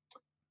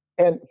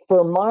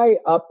for my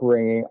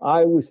upbringing,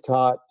 I was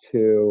taught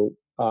to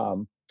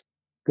go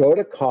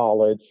to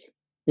college.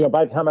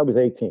 By the time I was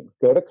 18,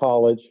 go to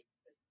college,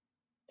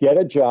 get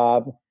a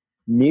job,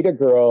 meet a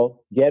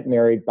girl, get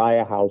married, buy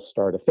a house,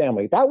 start a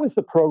family. That was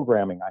the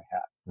programming I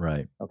had.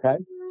 Right. Okay.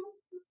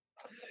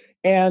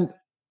 And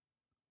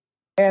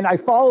and I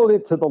followed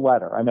it to the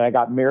letter. I mean, I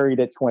got married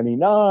at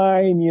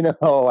 29,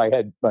 I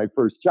had my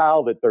first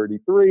child at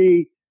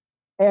 33.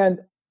 And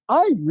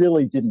I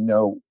really didn't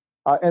know.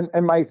 And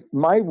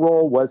my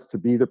role was to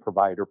be the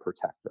provider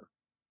protector.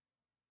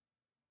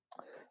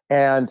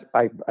 And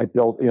I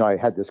built, I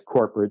had this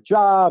corporate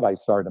job. I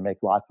started to make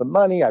lots of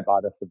money. I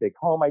bought us a big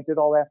home. I did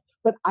all that.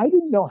 But I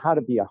didn't know how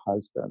to be a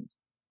husband.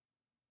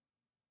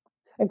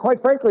 And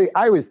quite frankly,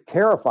 I was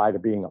terrified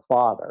of being a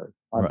father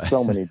on Right.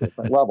 so many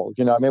different levels.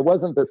 I mean, it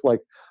wasn't this like,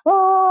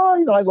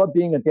 I love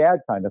being a dad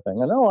kind of thing.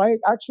 And no, I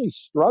actually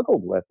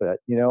struggled with it,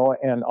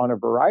 and on a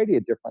variety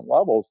of different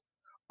levels.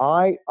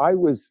 I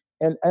was,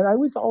 and I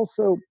was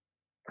also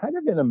kind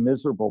of in a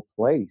miserable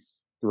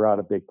place throughout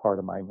a big part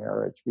of my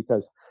marriage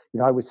because,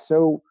 I was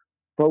so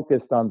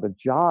focused on the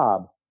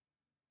job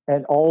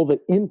and all the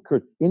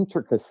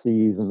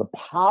intricacies and the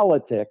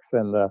politics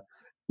and the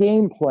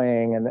game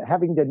playing and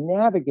having to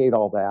navigate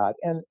all that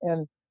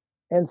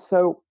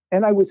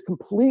and I was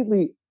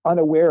completely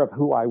unaware of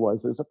who I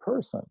was as a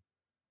person.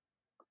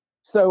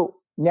 So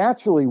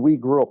naturally we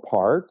grew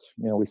apart.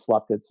 We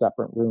slept at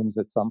separate rooms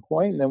at some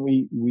point, and then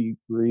we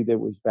agreed it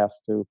was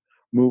best to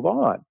move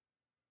on.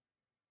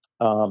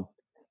 um,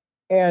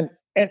 and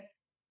and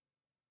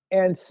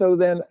and so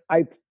then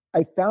I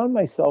found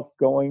myself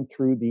going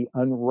through the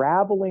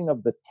unraveling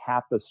of the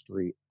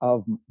tapestry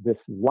of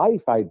this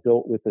life I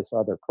built with this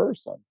other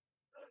person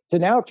to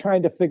now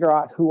trying to figure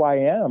out who I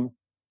am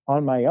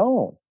on my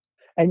own.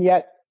 And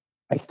yet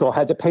I still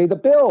had to pay the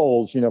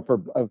bills,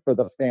 for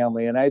the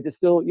family, and I had to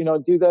still,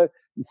 do the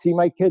see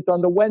my kids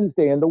on the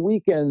Wednesday and the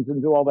weekends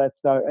and do all that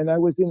stuff. And I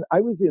was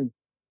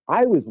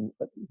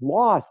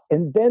lost.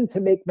 And then to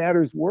make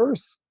matters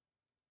worse,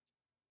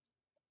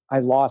 I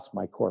lost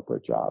my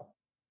corporate job,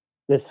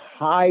 this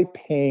high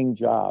paying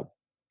job.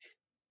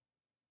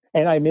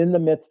 And I'm in the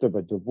midst of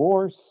a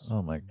divorce.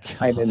 Oh my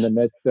I'm in the gosh.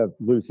 midst of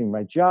losing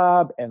my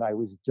job, and I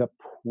was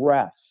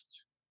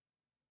depressed.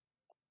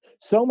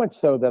 So much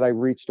so that I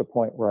reached a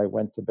point where I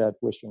went to bed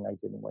wishing I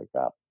didn't wake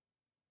up.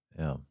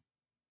 Yeah.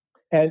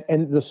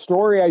 And the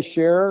story I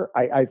share,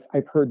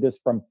 I've heard this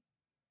from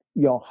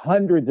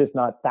hundreds, if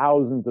not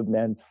thousands, of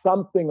men,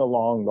 something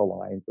along the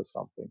lines of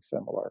something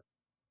similar.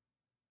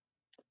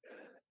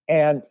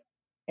 And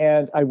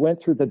I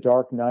went through the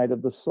dark night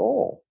of the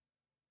soul.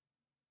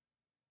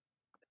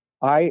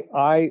 I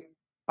I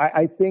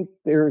I think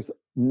there's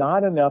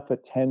not enough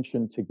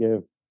attention to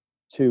give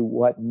to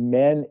what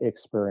men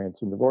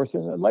experience in divorce.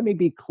 And let me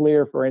be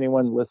clear for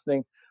anyone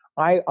listening.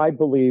 I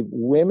believe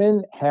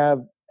women have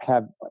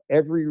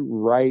every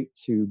right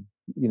to,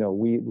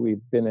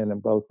 we've been in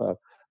both a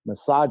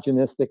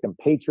misogynistic and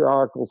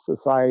patriarchal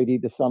society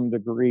to some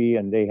degree,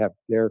 and they have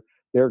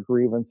their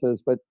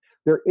grievances, but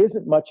there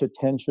isn't much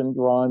attention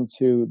drawn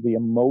to the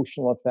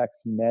emotional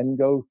effects men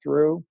go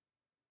through,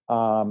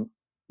 um,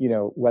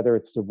 whether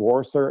it's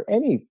divorce or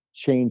any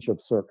change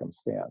of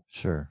circumstance.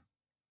 Sure.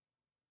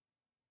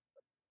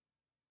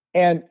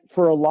 And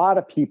for a lot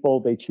of people,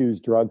 they choose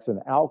drugs and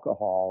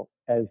alcohol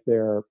as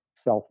their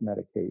self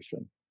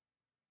medication.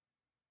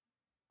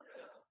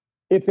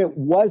 If it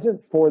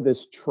wasn't for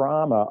this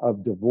trauma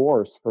of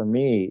divorce for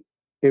me,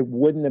 it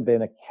wouldn't have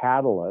been a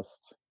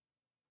catalyst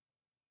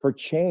for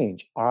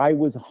change. I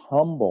was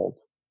humbled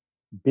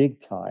big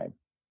time.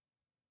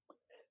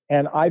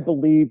 And I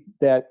believe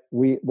that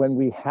when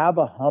we have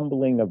a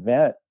humbling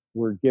event,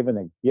 we're given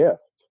a gift.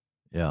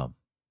 Yeah.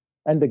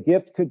 And the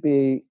gift could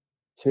be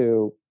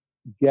to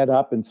get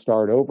up and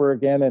start over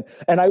again.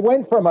 And I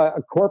went from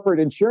a corporate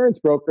insurance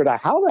broker to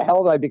how the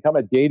hell did I become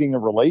a dating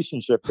and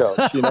relationship coach?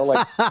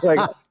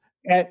 Like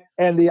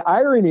and the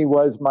irony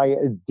was my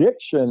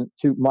addiction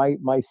to my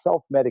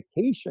self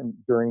medication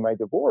during my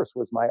divorce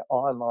was my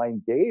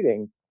online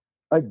dating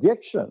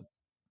addiction.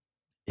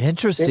 It was,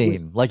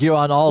 Interesting. Like you're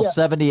on all yeah.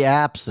 70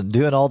 apps and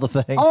doing all the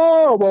thing.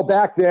 Oh, well,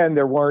 back then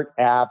there weren't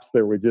apps.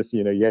 There were just,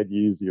 you had to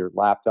use your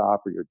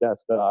laptop or your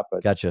desktop,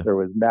 but Gotcha. there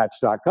was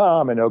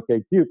Match.com and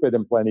OkCupid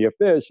and Plenty of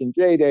Fish and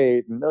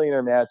JDate and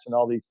Millionaire Match and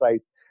all these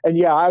sites. And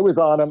yeah, I was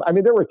on them. I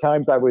mean, there were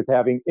times I was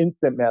having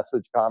instant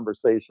message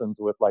conversations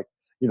with like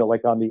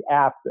on the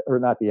app, or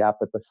not the app,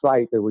 but the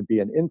site, there would be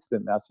an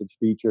instant message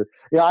feature.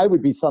 Yeah, I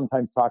would be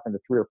sometimes talking to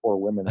 3 or 4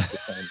 women at the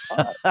same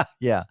time.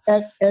 Yeah.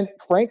 And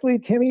frankly,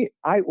 Timmy,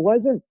 I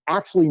wasn't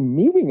actually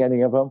meeting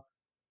any of them.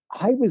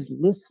 I was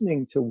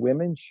listening to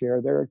women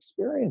share their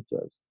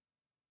experiences.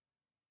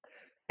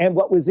 And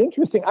what was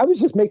interesting, I was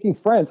just making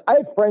friends. I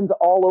had friends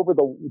all over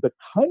the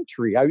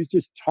country. I was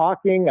just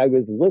talking, I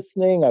was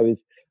listening,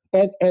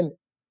 and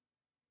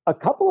a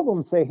couple of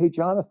them say, "Hey,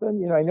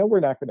 Jonathan, I know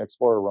we're not going to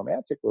explore a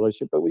romantic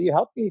relationship, but will you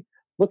help me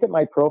look at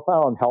my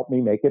profile and help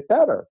me make it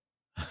better?"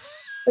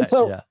 And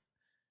so Yeah.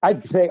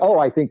 I'd say, "Oh,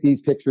 I think these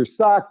pictures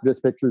suck. This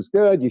picture's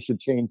good. You should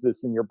change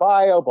this in your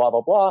bio, blah,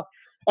 blah, blah."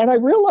 And I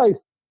realized,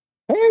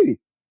 hey,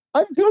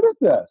 I'm good at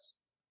this.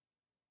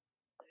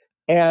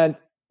 And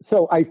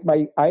so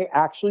I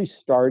actually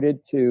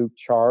started to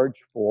charge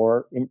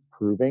for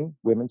improving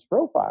women's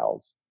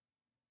profiles.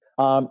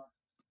 Um,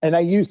 and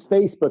I used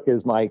Facebook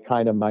as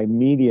my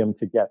medium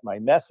to get my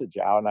message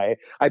out. And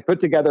I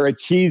put together a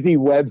cheesy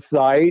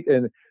website,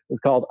 and it's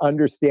called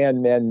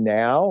Understand Men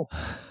Now,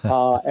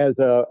 as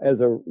a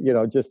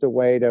just a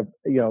way to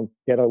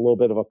get a little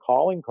bit of a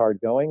calling card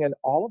going. And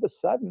all of a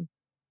sudden,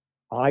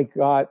 I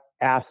got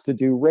asked to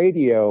do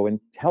radio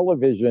and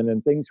television,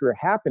 and things were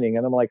happening.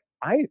 And I'm like,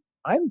 I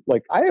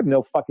have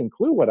no fucking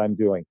clue what I'm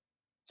doing.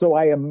 So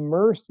I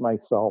immersed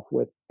myself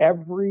with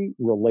every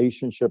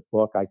relationship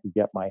book I could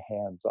get my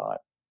hands on.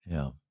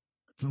 Yeah.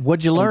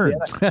 What'd you And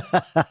then, learn?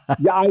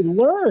 yeah, I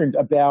learned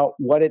about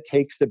what it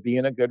takes to be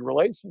in a good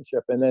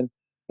relationship. And then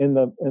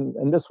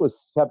and this was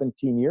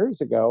 17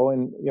 years ago.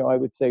 And, I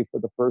would say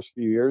for the first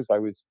few years, I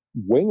was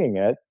winging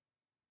it.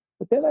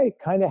 But then I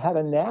kind of had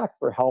a knack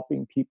for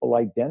helping people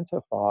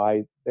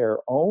identify their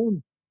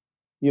own,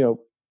 you know,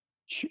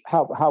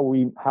 how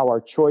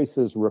our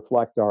choices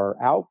reflect our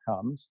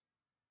outcomes.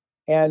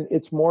 And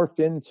it's morphed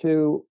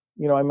into,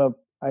 I'm going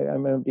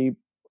to be,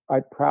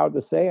 I'm proud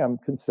to say I'm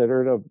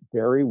considered a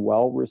very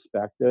well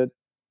respected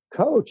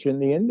coach in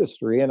the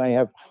industry, and I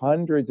have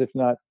hundreds, if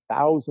not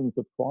thousands,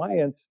 of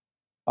clients.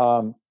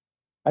 Um,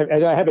 I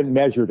haven't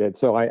measured it,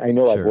 so I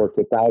know I've Sure. worked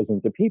with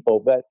thousands of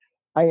people, but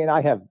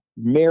I have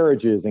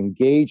marriages,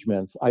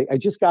 engagements. I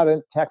just got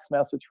a text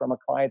message from a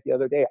client the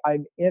other day.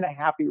 I'm in a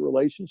happy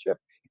relationship,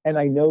 and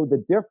I know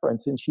the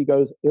difference. And she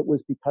goes, "It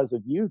was because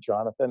of you,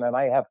 Jonathan." And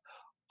I have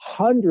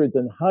hundreds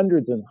and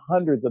hundreds and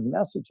hundreds of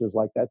messages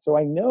like that. So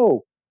I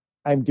know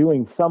I'm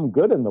doing some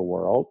good in the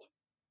world.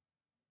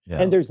 And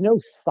Yeah. there's no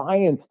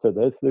science to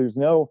this. There's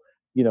no,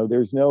 you know,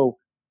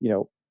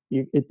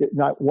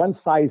 not one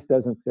size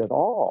doesn't fit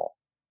all.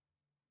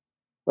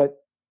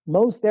 But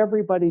most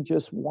everybody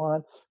just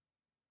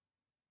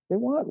they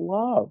want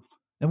love.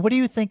 And what do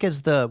you think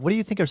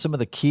are some of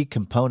the key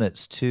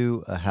components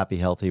to a happy,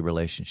 healthy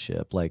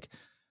relationship? Like,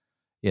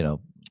 you know,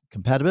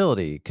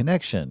 compatibility,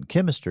 connection,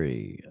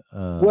 chemistry.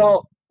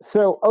 Well,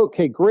 so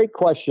okay, great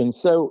question.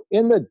 So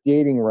in the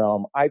dating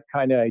realm, I've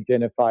kind of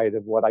identified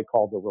of what I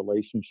call the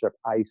relationship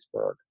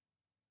iceberg.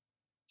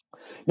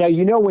 Now,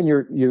 when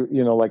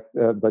like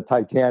the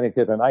Titanic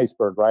hit an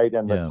iceberg, right?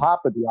 And the Yeah,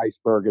 top of the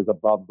iceberg is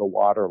above the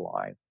water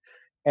line.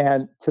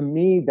 And to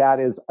me, that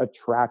is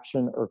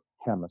attraction or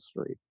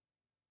chemistry,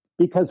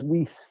 because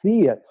we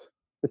see it.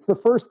 It's the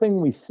first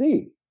thing we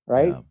see,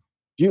 right?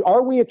 yeah,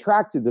 Are we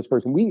attracted to this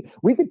person?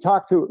 We could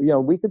talk to,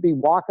 we could be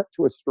walk up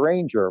to a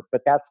stranger,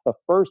 but that's the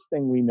first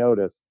thing we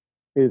notice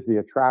is the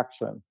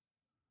attraction.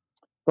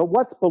 But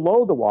what's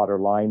below the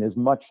waterline is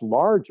much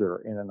larger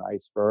in an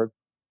iceberg,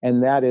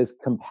 and that is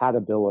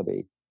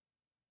compatibility.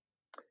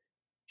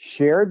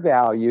 Shared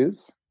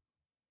values,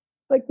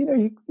 like,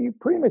 you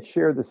pretty much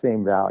share the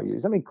same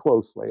values. I mean,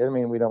 closely. I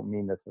mean, we don't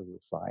mean this as a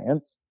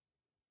science.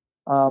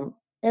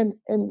 And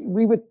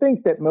we would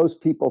think that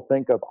most people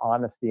think of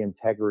honesty,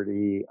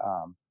 integrity,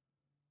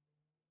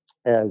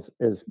 as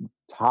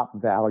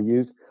top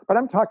values, but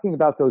I'm talking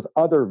about those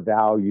other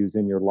values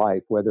in your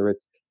life, whether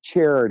it's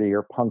charity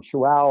or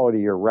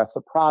punctuality or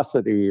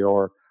reciprocity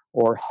or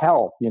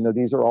health.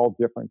 These are all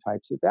different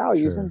types of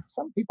values, and sure.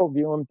 some people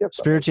view them differently.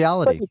 But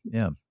Spirituality.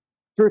 Yeah.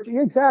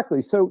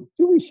 exactly. So,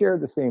 do we share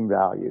the same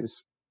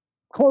values?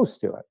 Close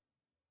to it.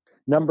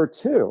 Number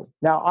two.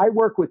 Now, I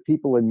work with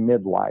people in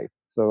midlife,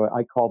 so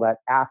I call that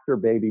after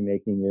baby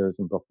making years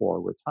and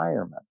before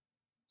retirement.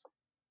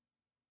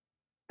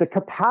 The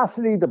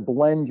capacity to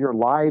blend your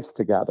lives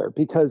together,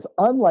 because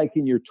unlike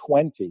in your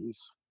 20s,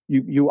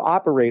 you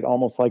operate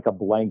almost like a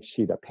blank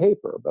sheet of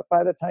paper, but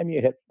by the time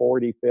you hit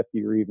 40,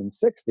 50, or even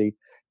 60,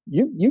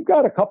 you've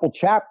got a couple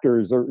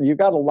chapters, or you've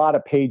got a lot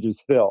of pages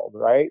filled,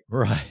 right?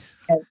 Right.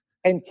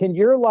 And can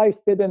your life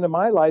fit into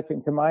my life,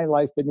 and can my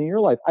life fit into your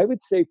life? I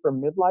would say for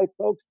midlife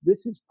folks,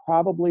 this is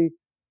you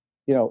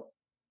know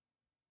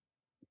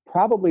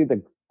probably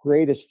the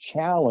greatest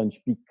challenge,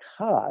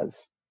 because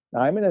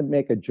Now, I'm going to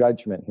make a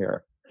judgment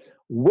here.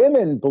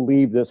 Women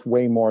believe this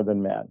way more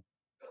than men.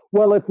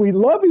 Well, if we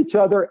love each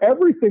other,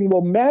 everything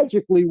will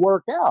magically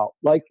work out.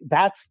 Like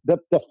that's the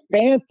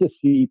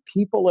fantasy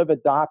people have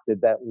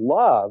adopted, that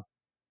love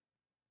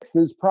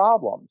fixes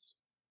problems.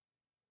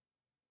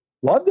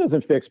 Love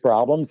doesn't fix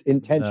problems. No.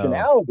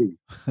 Intentionality,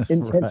 Right.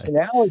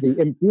 intentionality,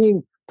 and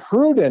being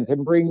prudent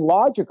and being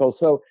logical.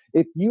 So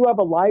if you have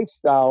a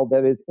lifestyle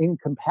that is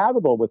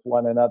incompatible with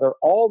one another,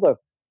 all the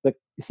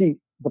see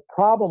the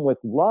problem with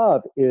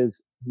love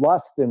is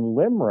lust and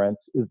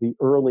limerence is the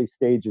early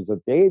stages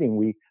of dating.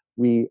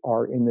 We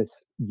are in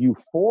this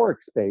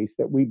euphoric space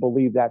that we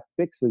believe that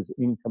fixes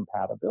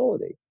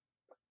incompatibility.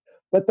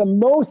 But the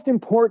most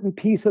important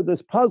piece of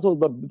this puzzle,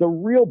 the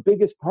real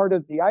biggest part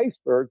of the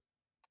iceberg,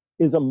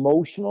 is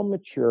emotional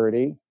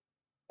maturity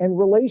and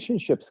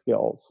relationship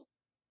skills.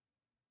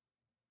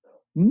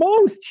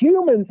 Most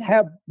humans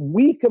have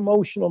weak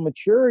emotional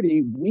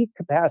maturity, weak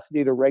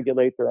capacity to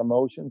regulate their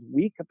emotions,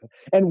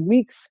 and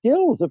weak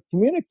skills of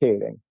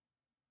communicating.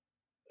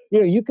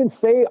 You can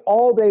say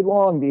all day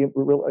long the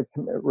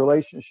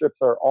relationships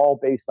are all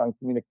based on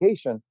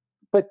communication,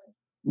 but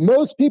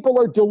most people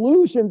are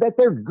delusioned that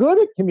they're good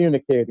at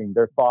communicating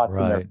their thoughts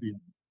and their Right.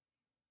 feelings.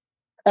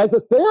 As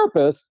a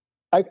therapist,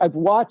 I've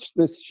watched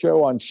this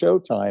show on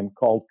Showtime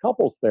called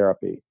Couples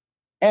Therapy,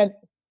 and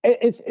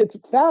it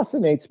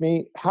fascinates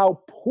me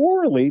how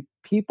poorly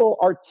people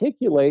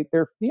articulate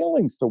their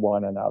feelings to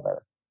one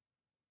another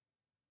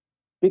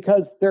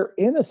because they're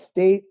in a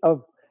state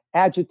of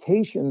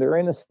agitation, they're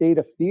in a state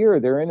of fear,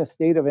 they're in a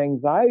state of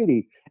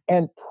anxiety,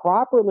 and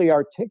properly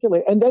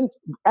articulate, and then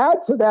add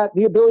to that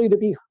the ability to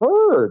be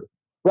heard.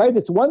 Right?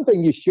 It's one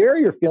thing you share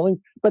your feelings,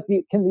 but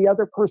can the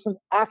other person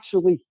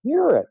actually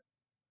hear it?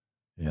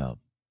 Yeah.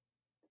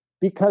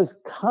 Because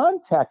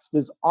context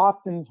is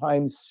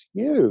oftentimes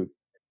skewed.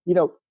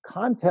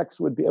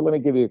 Context would be, let me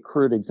give you a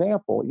crude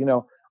example.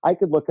 I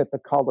could look at the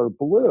color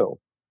blue,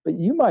 but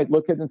you might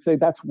look at it and say,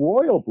 that's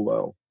royal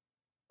blue.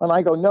 And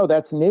I go, no,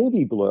 that's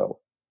navy blue.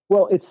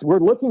 Well,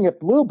 we're looking at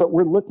blue, but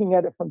we're looking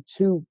at it from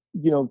two,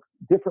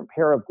 different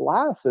pair of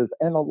glasses.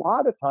 And a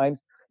lot of times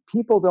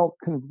people don't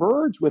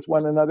converge with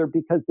one another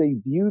because they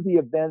view the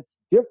events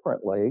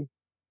differently.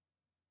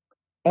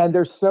 And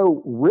they're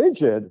so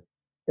rigid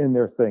in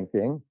their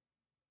thinking.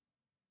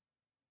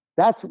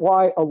 That's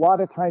why a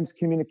lot of times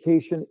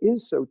communication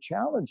is so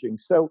challenging.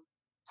 So,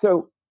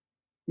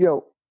 you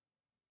know,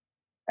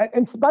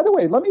 and by the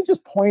way, let me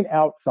just point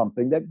out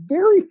something that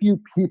very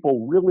few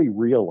people really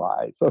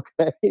realize.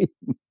 Okay,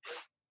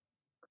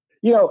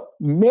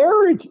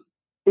 marriage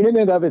in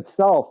and of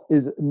itself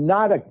is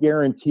not a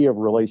guarantee of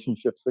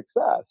relationship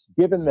success,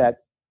 given Right.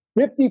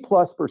 that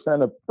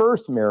 50+% of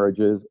first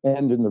marriages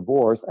end in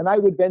divorce. And I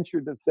would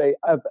venture to say,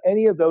 of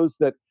any of those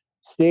that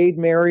stayed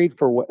married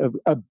for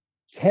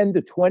 10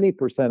 to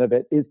 20% of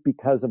it is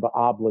because of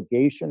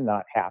obligation,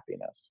 not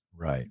happiness.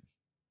 Right.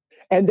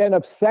 And then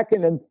of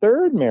second and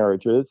third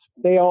marriages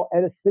fail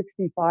at a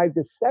 65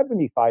 to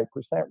 75%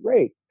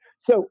 rate.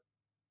 So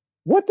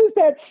what does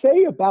that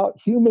say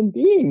about human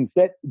beings?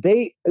 That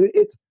the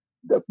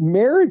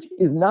marriage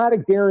is not a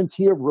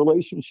guarantee of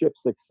relationship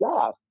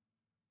success,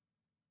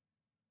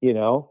 you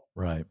know,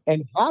 Right.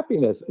 and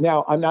happiness.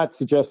 Now, I'm not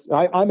suggesting,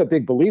 I'm a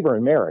big believer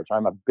in marriage.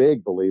 I'm a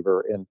big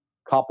believer in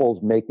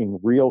couples making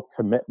real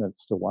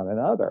commitments to one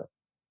another.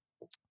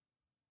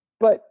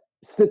 But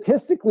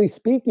statistically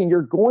speaking,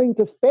 you're going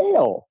to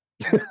fail.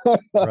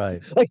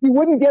 Right. Like you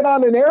wouldn't get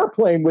on an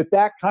airplane with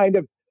that kind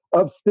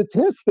of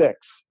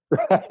statistics,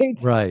 right?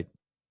 Right.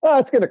 Oh,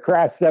 it's going to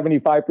crash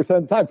 75%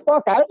 of the time.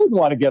 Fuck, I wouldn't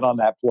want to get on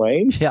that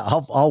plane. Yeah.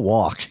 I'll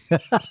walk.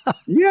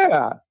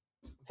 Yeah.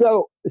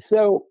 So,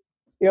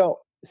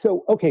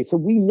 okay, so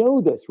we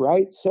know this,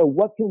 right? So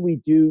what can we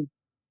do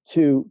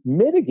to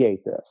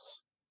mitigate this?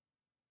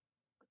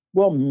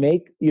 Well,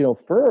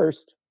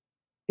 first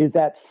is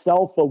that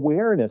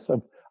self-awareness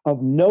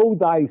of know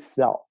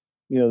thyself.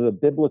 The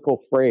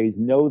biblical phrase,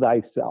 know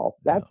thyself.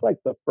 Yeah. That's like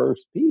the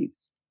first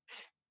piece.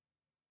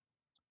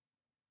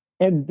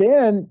 And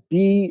then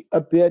be a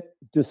bit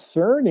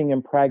discerning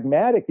and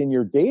pragmatic in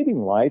your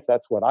dating life.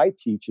 That's what I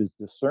teach is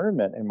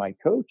discernment in my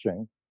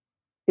coaching,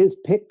 is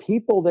pick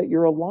people that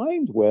you're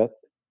aligned with,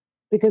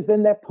 because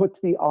then that puts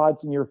the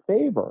odds in your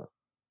favor.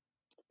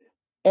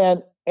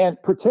 And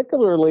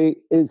particularly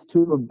is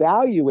to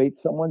evaluate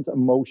someone's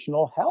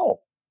emotional health.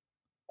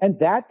 And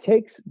that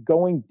takes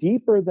going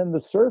deeper than the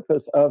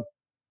surface of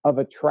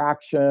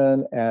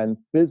attraction and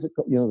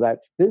physical, that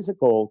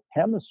physical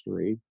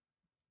chemistry.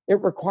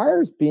 It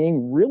requires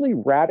being really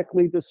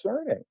radically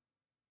discerning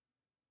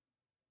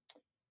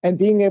and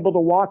being able to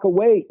walk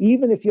away,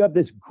 even if you have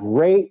this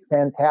great,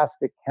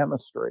 fantastic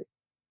chemistry.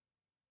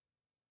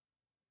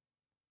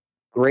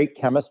 Great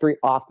chemistry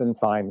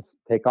oftentimes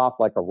take off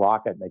like a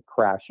rocket and they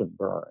crash and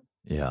burn.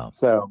 Yeah.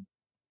 So,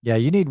 Yeah.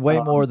 You need way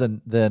more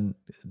than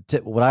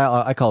what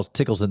I call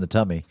tickles in the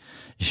tummy.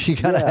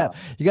 yeah,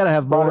 You gotta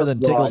have more than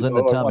butterfly. tickles in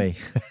the tummy.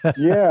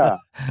 Yeah.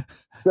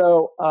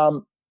 So,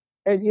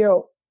 and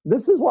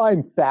this is why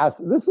I'm fast.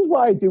 This is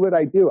why I do what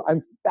I do.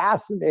 I'm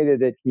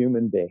fascinated at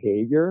human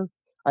behavior.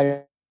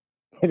 I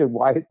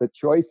why the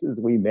choices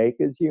we make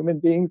as human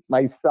beings,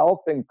 myself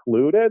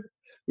included,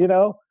 you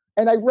know,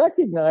 and I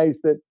recognize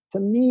that to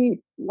me,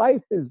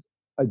 life is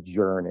a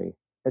journey.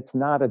 It's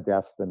not a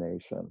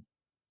destination.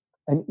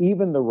 And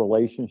even the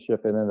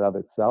relationship in and of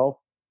itself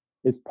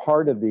is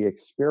part of the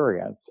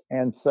experience.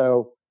 And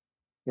so,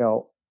 you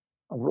know,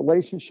 a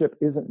relationship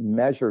isn't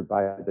measured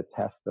by the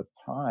test of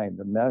time.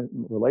 The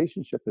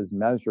relationship is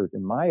measured,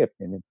 in my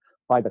opinion,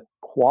 by the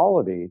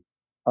quality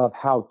of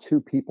how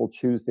two people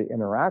choose to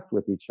interact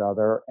with each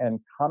other, and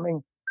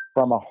coming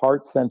from a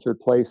heart-centered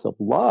place of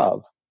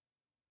love.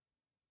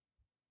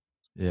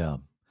 Yeah.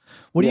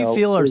 What do you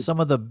feel are Is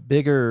some of the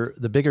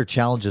bigger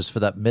challenges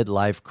for that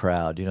midlife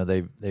crowd? You know,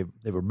 they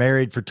were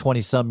married for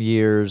 20 some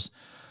years.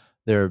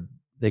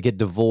 They get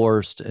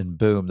divorced and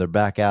boom, they're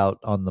back out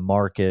on the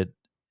market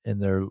in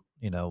their,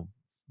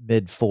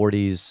 mid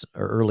 40s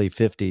or early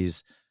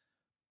 50s.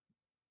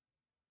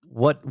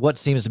 What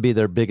seems to be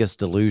their biggest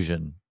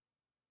delusion?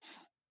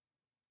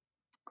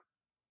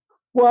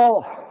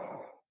 well,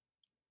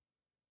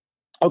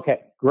 okay,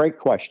 great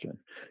question.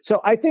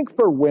 So I think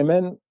for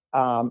women,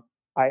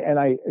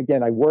 I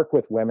again, I work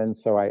with women,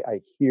 so I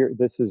hear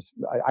this is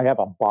I have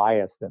a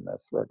bias in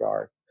this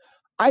regard.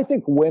 I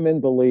think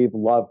women believe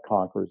love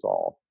conquers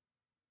all.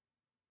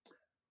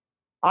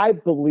 I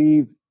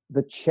believe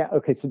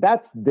okay, so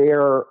that's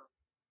their,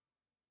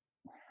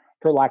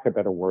 for lack of a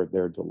better word,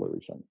 their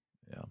delusion.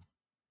 Yeah.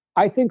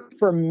 I think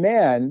for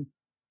men,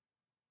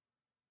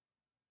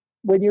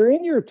 when you're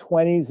in your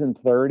 20s and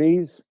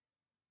 30s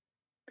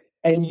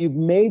and you've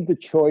made the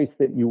choice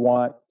that you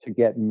want to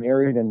get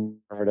married and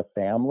start a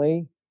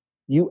family,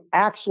 you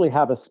actually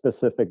have a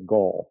specific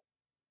goal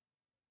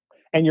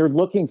and you're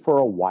looking for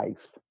a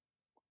wife.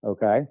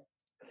 Okay.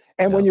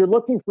 And when Yeah. you're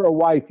looking for a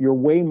wife, you're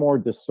way more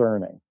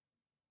discerning.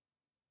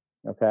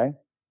 Okay.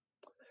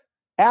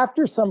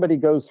 After somebody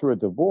goes through a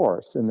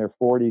divorce in their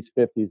 40s,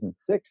 50s, and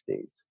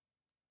 60s,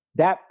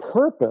 that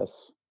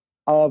purpose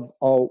of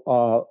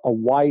a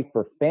wife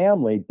or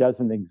family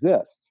doesn't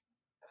exist.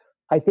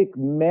 I think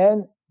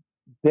men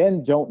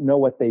then don't know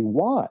what they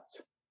want.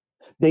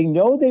 They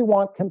know they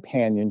want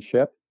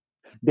companionship.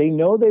 They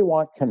know they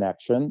want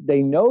connection.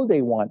 They know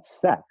they want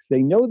sex.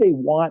 They know they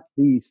want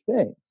these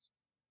things,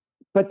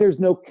 but there's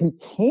no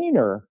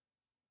container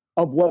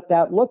of what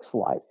that looks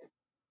like,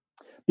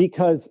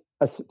 because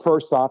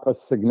first off, a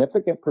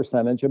significant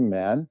percentage of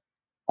men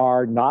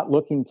are not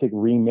looking to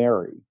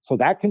remarry. So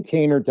that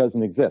container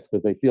doesn't exist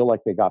because they feel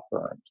like they got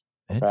burned.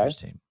 Okay.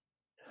 Interesting.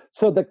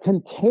 So the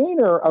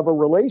container of a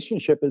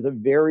relationship is a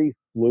very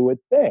fluid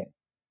thing.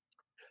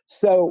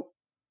 So,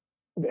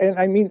 and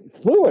I mean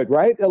fluid,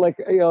 right? Like,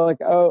 like,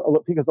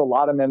 oh, because a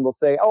lot of men will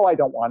say, oh, I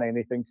don't want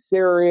anything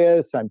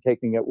serious. I'm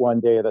taking it one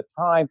day at a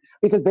time,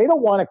 because they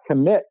don't want to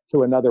commit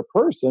to another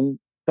person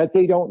that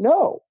they don't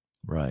know.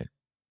 Right.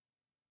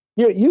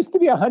 You know, it used to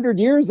be 100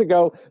 years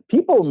ago,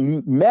 people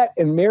met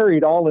and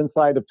married all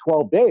inside of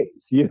 12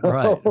 days,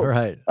 Right.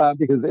 Right.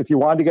 because if you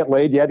wanted to get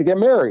laid, you had to get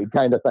married,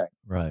 kind of thing.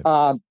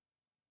 Right.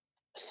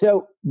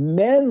 So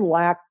men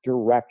lack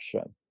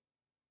direction.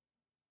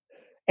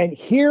 And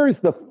here's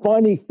the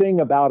funny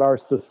thing about our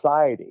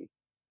society,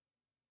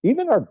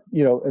 even our,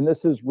 and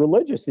this is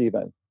religious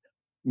even,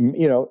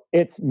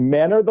 it's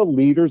men are the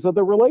leaders of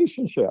the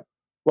relationship.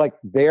 Like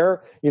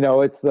they're,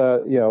 it's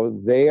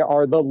they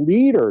are the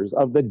leaders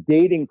of the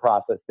dating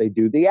process. They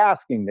do the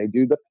asking, they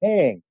do the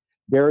paying.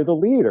 They're the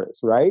leaders,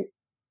 right?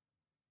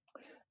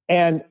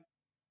 And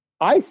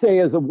I say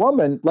as a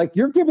woman, like,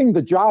 you're giving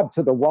the job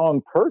to the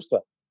wrong person,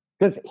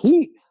 because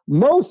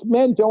most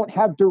men don't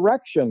have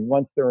direction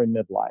once they're in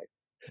midlife.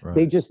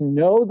 They Right. just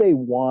know they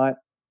want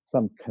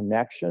some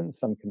connection,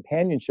 some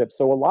companionship.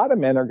 So a lot of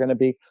men are going to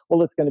be,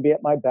 well, it's going to be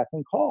at my beck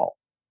and call.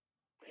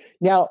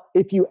 Now,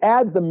 if you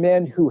add the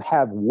men who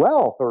have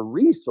wealth or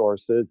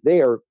resources,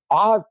 they are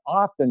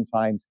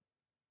oftentimes,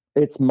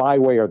 it's my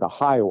way or the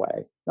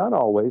highway. Not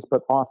always,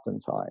 but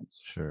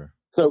oftentimes. Sure.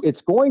 So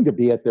it's going to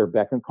be at their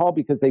beck and call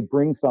because they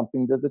bring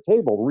something to the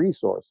table,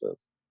 resources.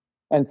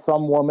 And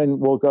some woman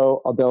will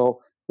go,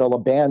 they'll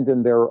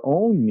abandon their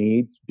own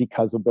needs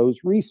because of those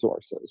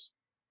resources.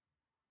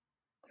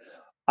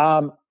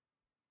 Um,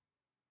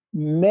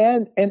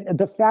 Men, and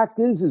the fact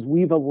is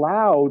we've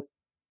allowed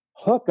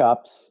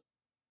hookups,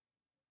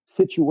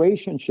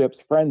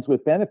 situationships, friends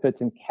with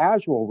benefits, and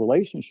casual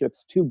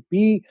relationships to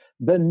be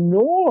the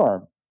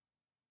norm.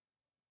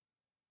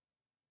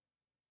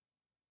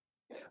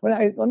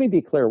 Let me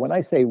be clear. When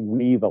I say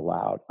we've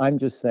allowed, I'm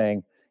just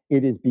saying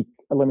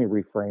let me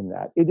reframe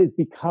that. It has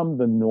become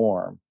the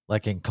norm.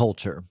 Like in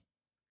culture.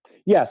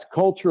 Yes,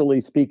 culturally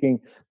speaking,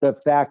 the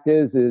fact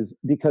is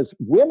because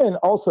women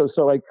also,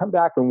 so I come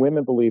back and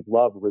women believe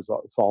love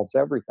solves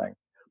everything.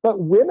 But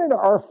women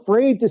are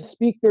afraid to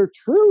speak their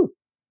truth.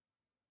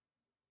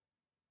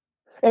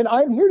 And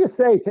I'm here to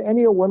say to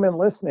any women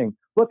listening,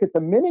 look, at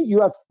the minute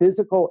you have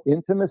physical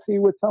intimacy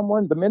with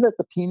someone, the minute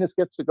the penis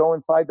gets to go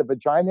inside the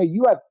vagina,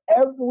 you have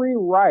every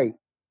right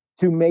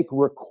to make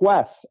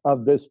requests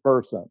of this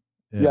person.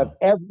 You Yeah. have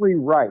every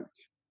right.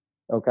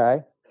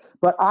 Okay.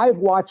 But I've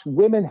watched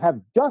women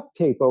have duct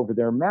tape over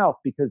their mouth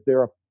because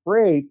they're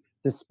afraid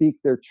to speak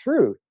their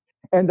truth.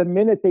 And the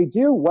minute they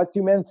do, what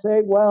do men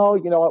say? Well,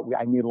 you know what?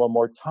 I need a little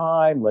more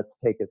time. Let's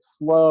take it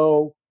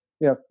slow.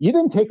 You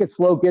didn't take it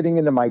slow getting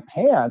into my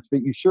pants,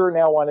 but you sure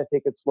now want to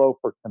take it slow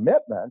for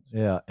commitment.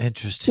 Yeah.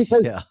 Interesting.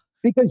 Because Yeah.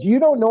 because you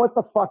don't know what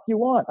the fuck you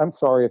want. I'm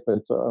sorry if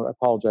it's. I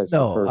apologize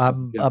No, for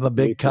cursing. I'm a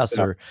big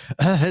cusser.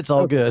 It's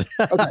all Okay.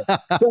 good. Okay.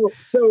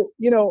 So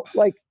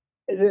like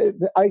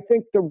I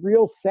think the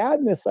real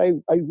sadness I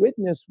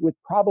witness with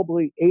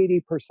probably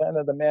 80%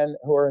 of the men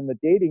who are in the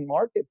dating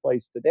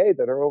marketplace today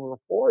that are over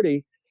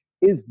 40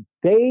 is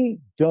they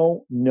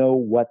don't know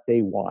what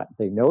they want.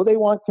 They know they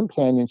want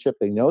companionship,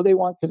 they know they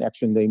want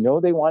connection, they know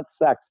they want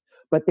sex,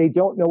 but they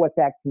don't know what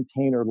that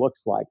container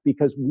looks like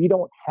because we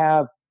don't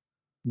have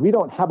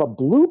a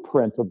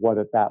blueprint of what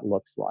that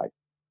looks like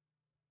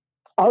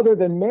other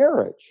than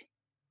marriage.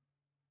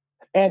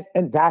 And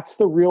that's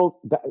the real.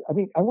 I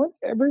mean, I want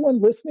everyone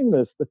listening to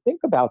this to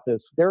think about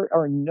this. There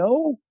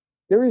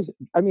is.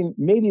 I mean,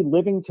 maybe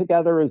living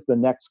together is the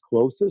next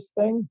closest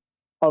thing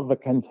of a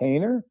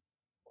container,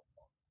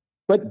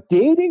 but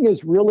dating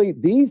is really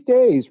these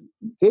days.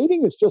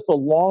 Dating is just a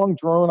long,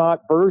 drawn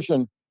out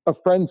version of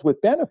friends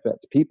with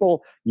benefits.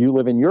 People, you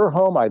live in your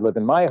home, I live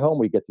in my home.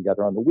 We get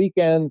together on the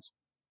weekends.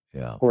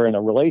 Yeah. We're in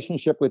a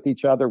relationship with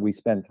each other. We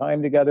spend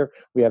time together.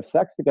 We have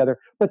sex together.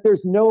 But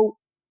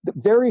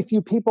very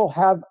few people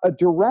have a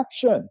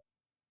direction.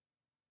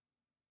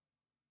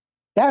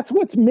 That's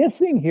what's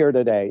missing here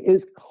today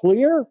is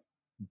clear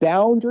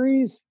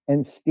boundaries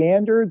and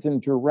standards and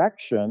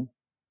direction.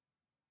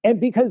 And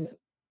because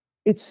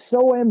it's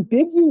so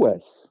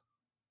ambiguous.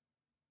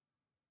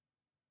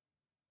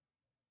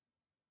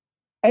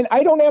 And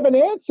I don't have an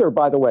answer,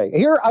 by the way.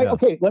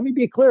 Okay, let me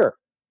be clear.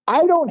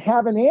 I don't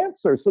have an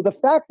answer. So the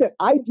fact that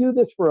I do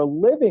this for a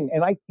living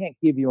and I can't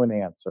give you an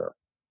answer.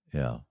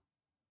 Yeah.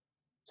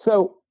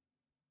 So,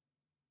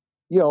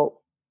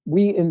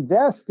 we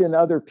invest in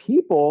other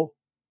people.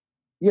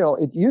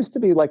 It used to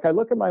be like I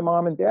look at my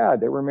mom and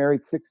dad, they were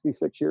married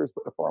 66 years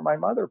before my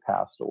mother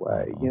passed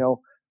away.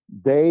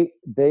 They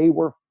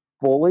were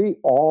fully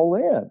all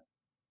in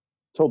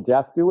till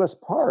death do us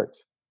part.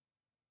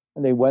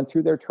 And they went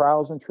through their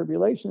trials and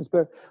tribulations,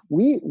 but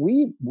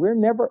we're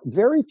never,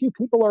 very few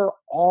people are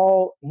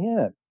all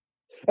in.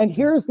 And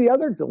here's the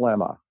other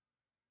dilemma.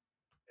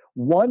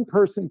 One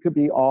person could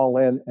be all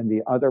in and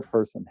the other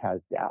person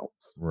has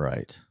doubts.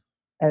 Right.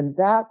 And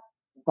that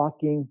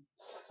fucking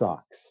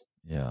sucks.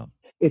 Yeah.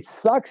 It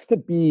sucks to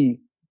be,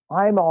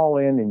 I'm all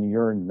in and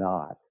you're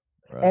not.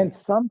 Right. And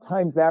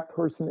sometimes that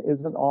person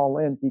isn't all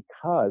in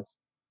because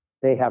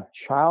they have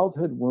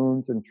childhood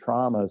wounds and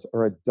traumas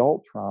or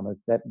adult traumas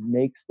that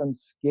makes them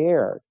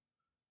scared.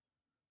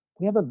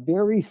 We have a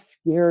very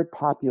scared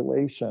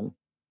population,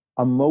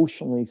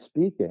 emotionally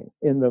speaking,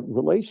 in the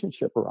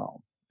relationship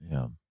realm.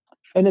 Yeah.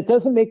 And it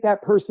doesn't make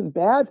that person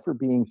bad for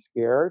being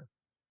scared.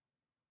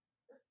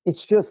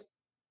 It's just,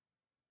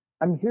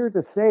 I'm here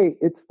to say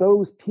it's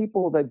those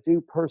people that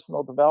do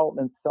personal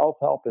development,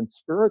 self-help, and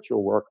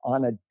spiritual work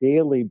on a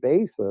daily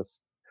basis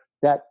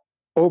that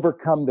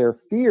overcome their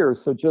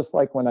fears. So just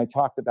like when I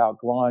talked about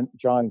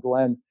John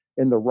Glenn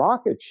in the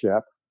rocket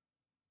ship,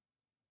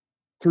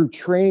 through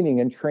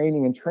training and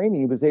training and training,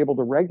 he was able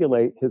to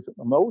regulate his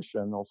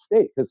emotional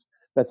state because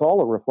that's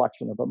all a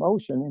reflection of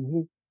emotion. And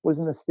he was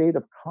in a state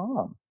of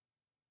calm.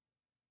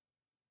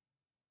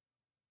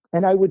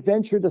 And I would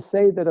venture to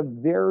say that a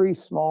very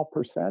small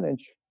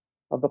percentage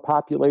of the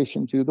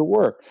population do the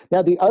work.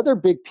 Now, the other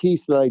big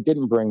piece that I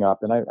didn't bring up,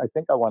 and I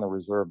think I want to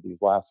reserve these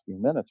last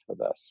few minutes for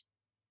this.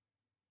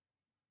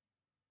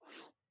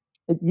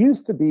 It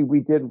used to be we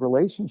did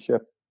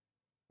relationship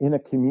in a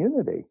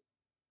community.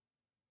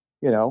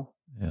 Yeah.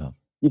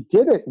 You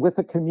did it with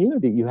a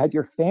community. You had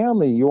your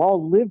family. You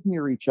all lived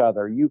near each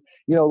other.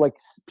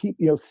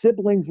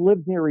 Siblings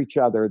lived near each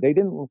other. They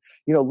didn't,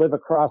 live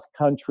across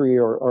country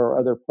or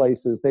other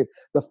places.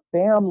 The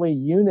family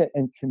unit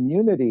and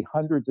community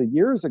hundreds of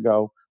years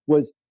ago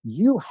was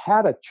you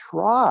had a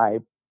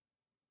tribe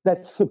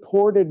that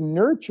supported and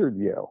nurtured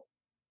you.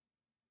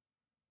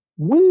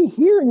 We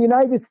here in the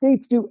United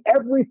States do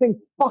everything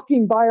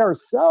fucking by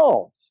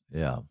ourselves.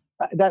 Yeah.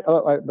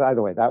 By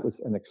the way, that was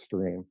an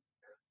extreme.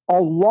 A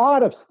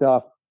lot of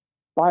stuff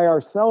by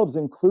ourselves,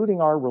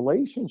 including our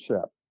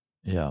relationship.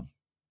 Yeah.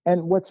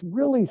 And what's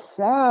really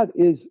sad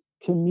is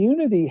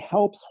community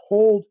helps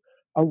hold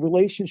a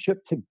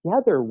relationship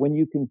together when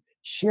you can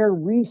share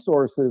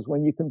resources,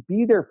 when you can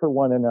be there for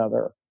one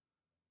another.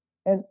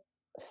 And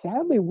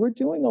sadly, we're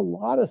doing a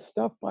lot of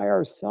stuff by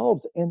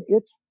ourselves, and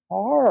it's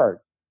hard.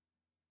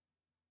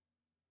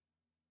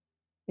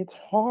 It's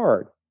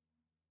hard.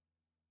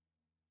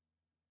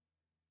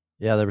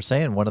 Yeah, they were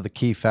saying one of the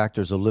key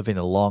factors of living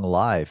a long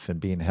life and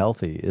being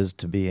healthy is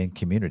to be in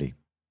community.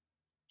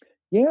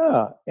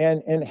 Yeah,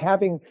 and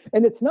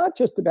it's not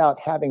just about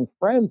having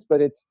friends,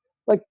 but it's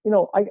like,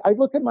 I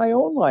look at my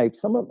own life.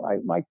 Some of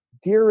my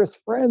dearest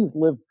friends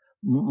live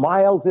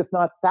miles, if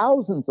not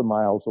thousands of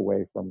miles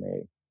away from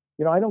me.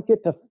 I don't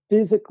get to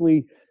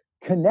physically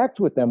connect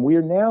with them. We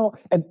are now,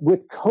 and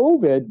with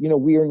COVID,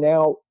 we are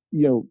now,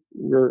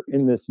 we're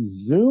in this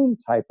Zoom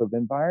type of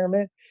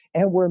environment,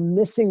 and we're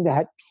missing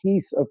that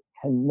piece of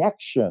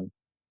connection,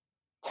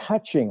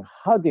 touching,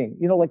 hugging,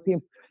 like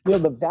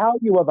the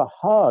value of a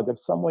hug of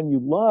someone you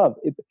love.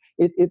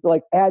 It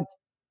like adds,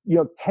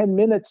 10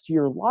 minutes to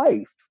your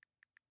life.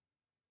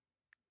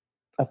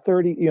 A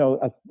 30,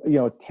 a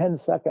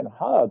 10-second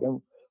hug.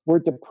 And we're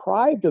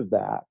deprived of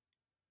that.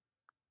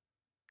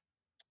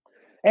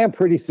 And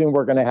pretty soon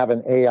we're going to have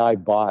an AI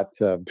bot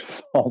to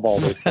solve all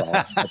this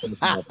problem.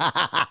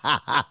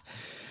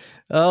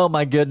 Oh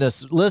my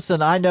goodness.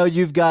 Listen, I know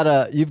you've got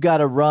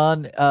to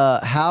run.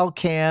 How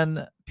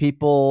can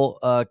people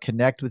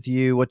connect with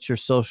you? What's your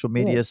social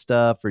media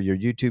stuff or your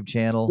YouTube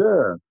channel?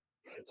 Sure.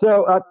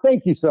 So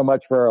thank you so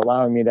much for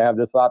allowing me to have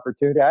this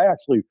opportunity. I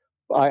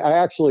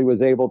actually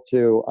was able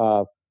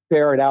to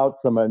ferret out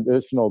some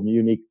additional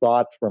unique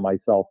thoughts for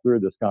myself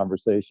through this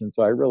conversation.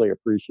 So I really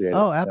appreciate it.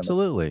 Oh,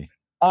 absolutely.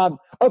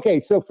 Okay,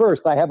 so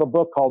first, I have a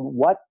book called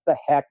What the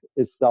Heck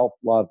is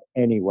Self-Love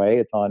Anyway?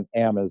 It's on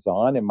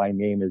Amazon, and my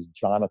name is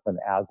Jonathon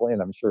Aslay,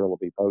 and I'm sure it'll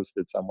be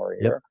posted somewhere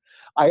here.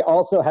 I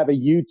also have a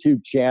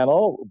YouTube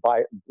channel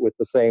with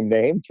the same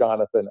name,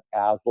 Jonathon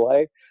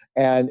Aslay,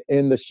 and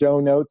in the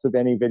show notes of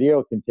any video,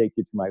 it can take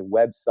you to my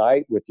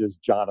website, which is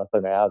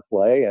Jonathon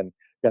Aslay, and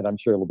then I'm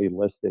sure it'll be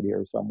listed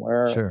here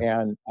somewhere.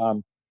 Sure.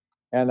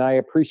 And I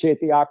appreciate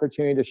the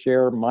opportunity to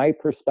share my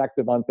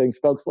perspective on things.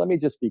 Folks, let me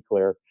just be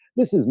clear.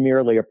 This is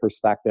merely a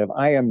perspective.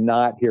 I am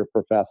not here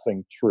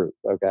professing truth,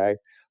 okay?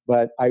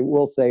 But I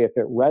will say, if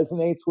it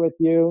resonates with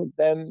you,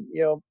 then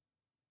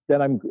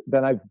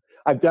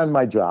I've done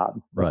my job,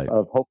 right,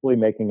 of hopefully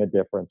making a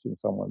difference in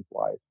someone's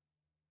life.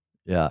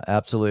 Yeah,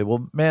 absolutely.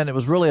 Well, man, it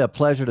was really a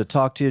pleasure to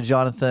talk to you,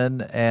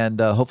 Jonathon, and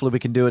hopefully we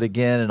can do it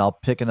again. And I'll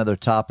pick another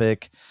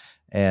topic,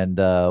 and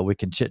we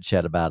can chit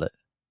chat about it.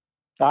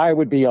 I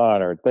would be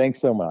honored.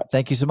 Thanks so much.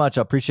 Thank you so much.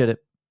 I appreciate it.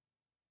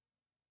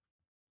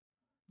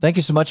 Thank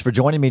you so much for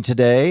joining me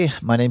today.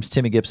 My name's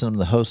Timmy Gibson. I'm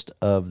the host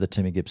of The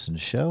Timmy Gibson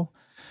Show,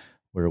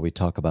 where we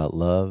talk about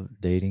love,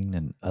 dating,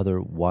 and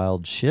other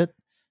wild shit.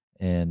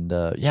 And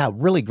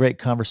really great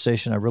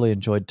conversation. I really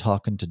enjoyed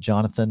talking to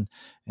Jonathon,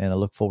 and I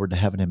look forward to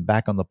having him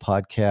back on the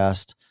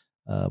podcast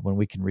when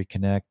we can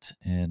reconnect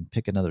and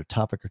pick another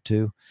topic or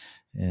two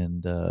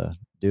and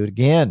do it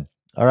again.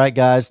 All right,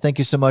 guys. Thank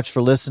you so much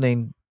for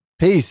listening.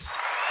 Peace.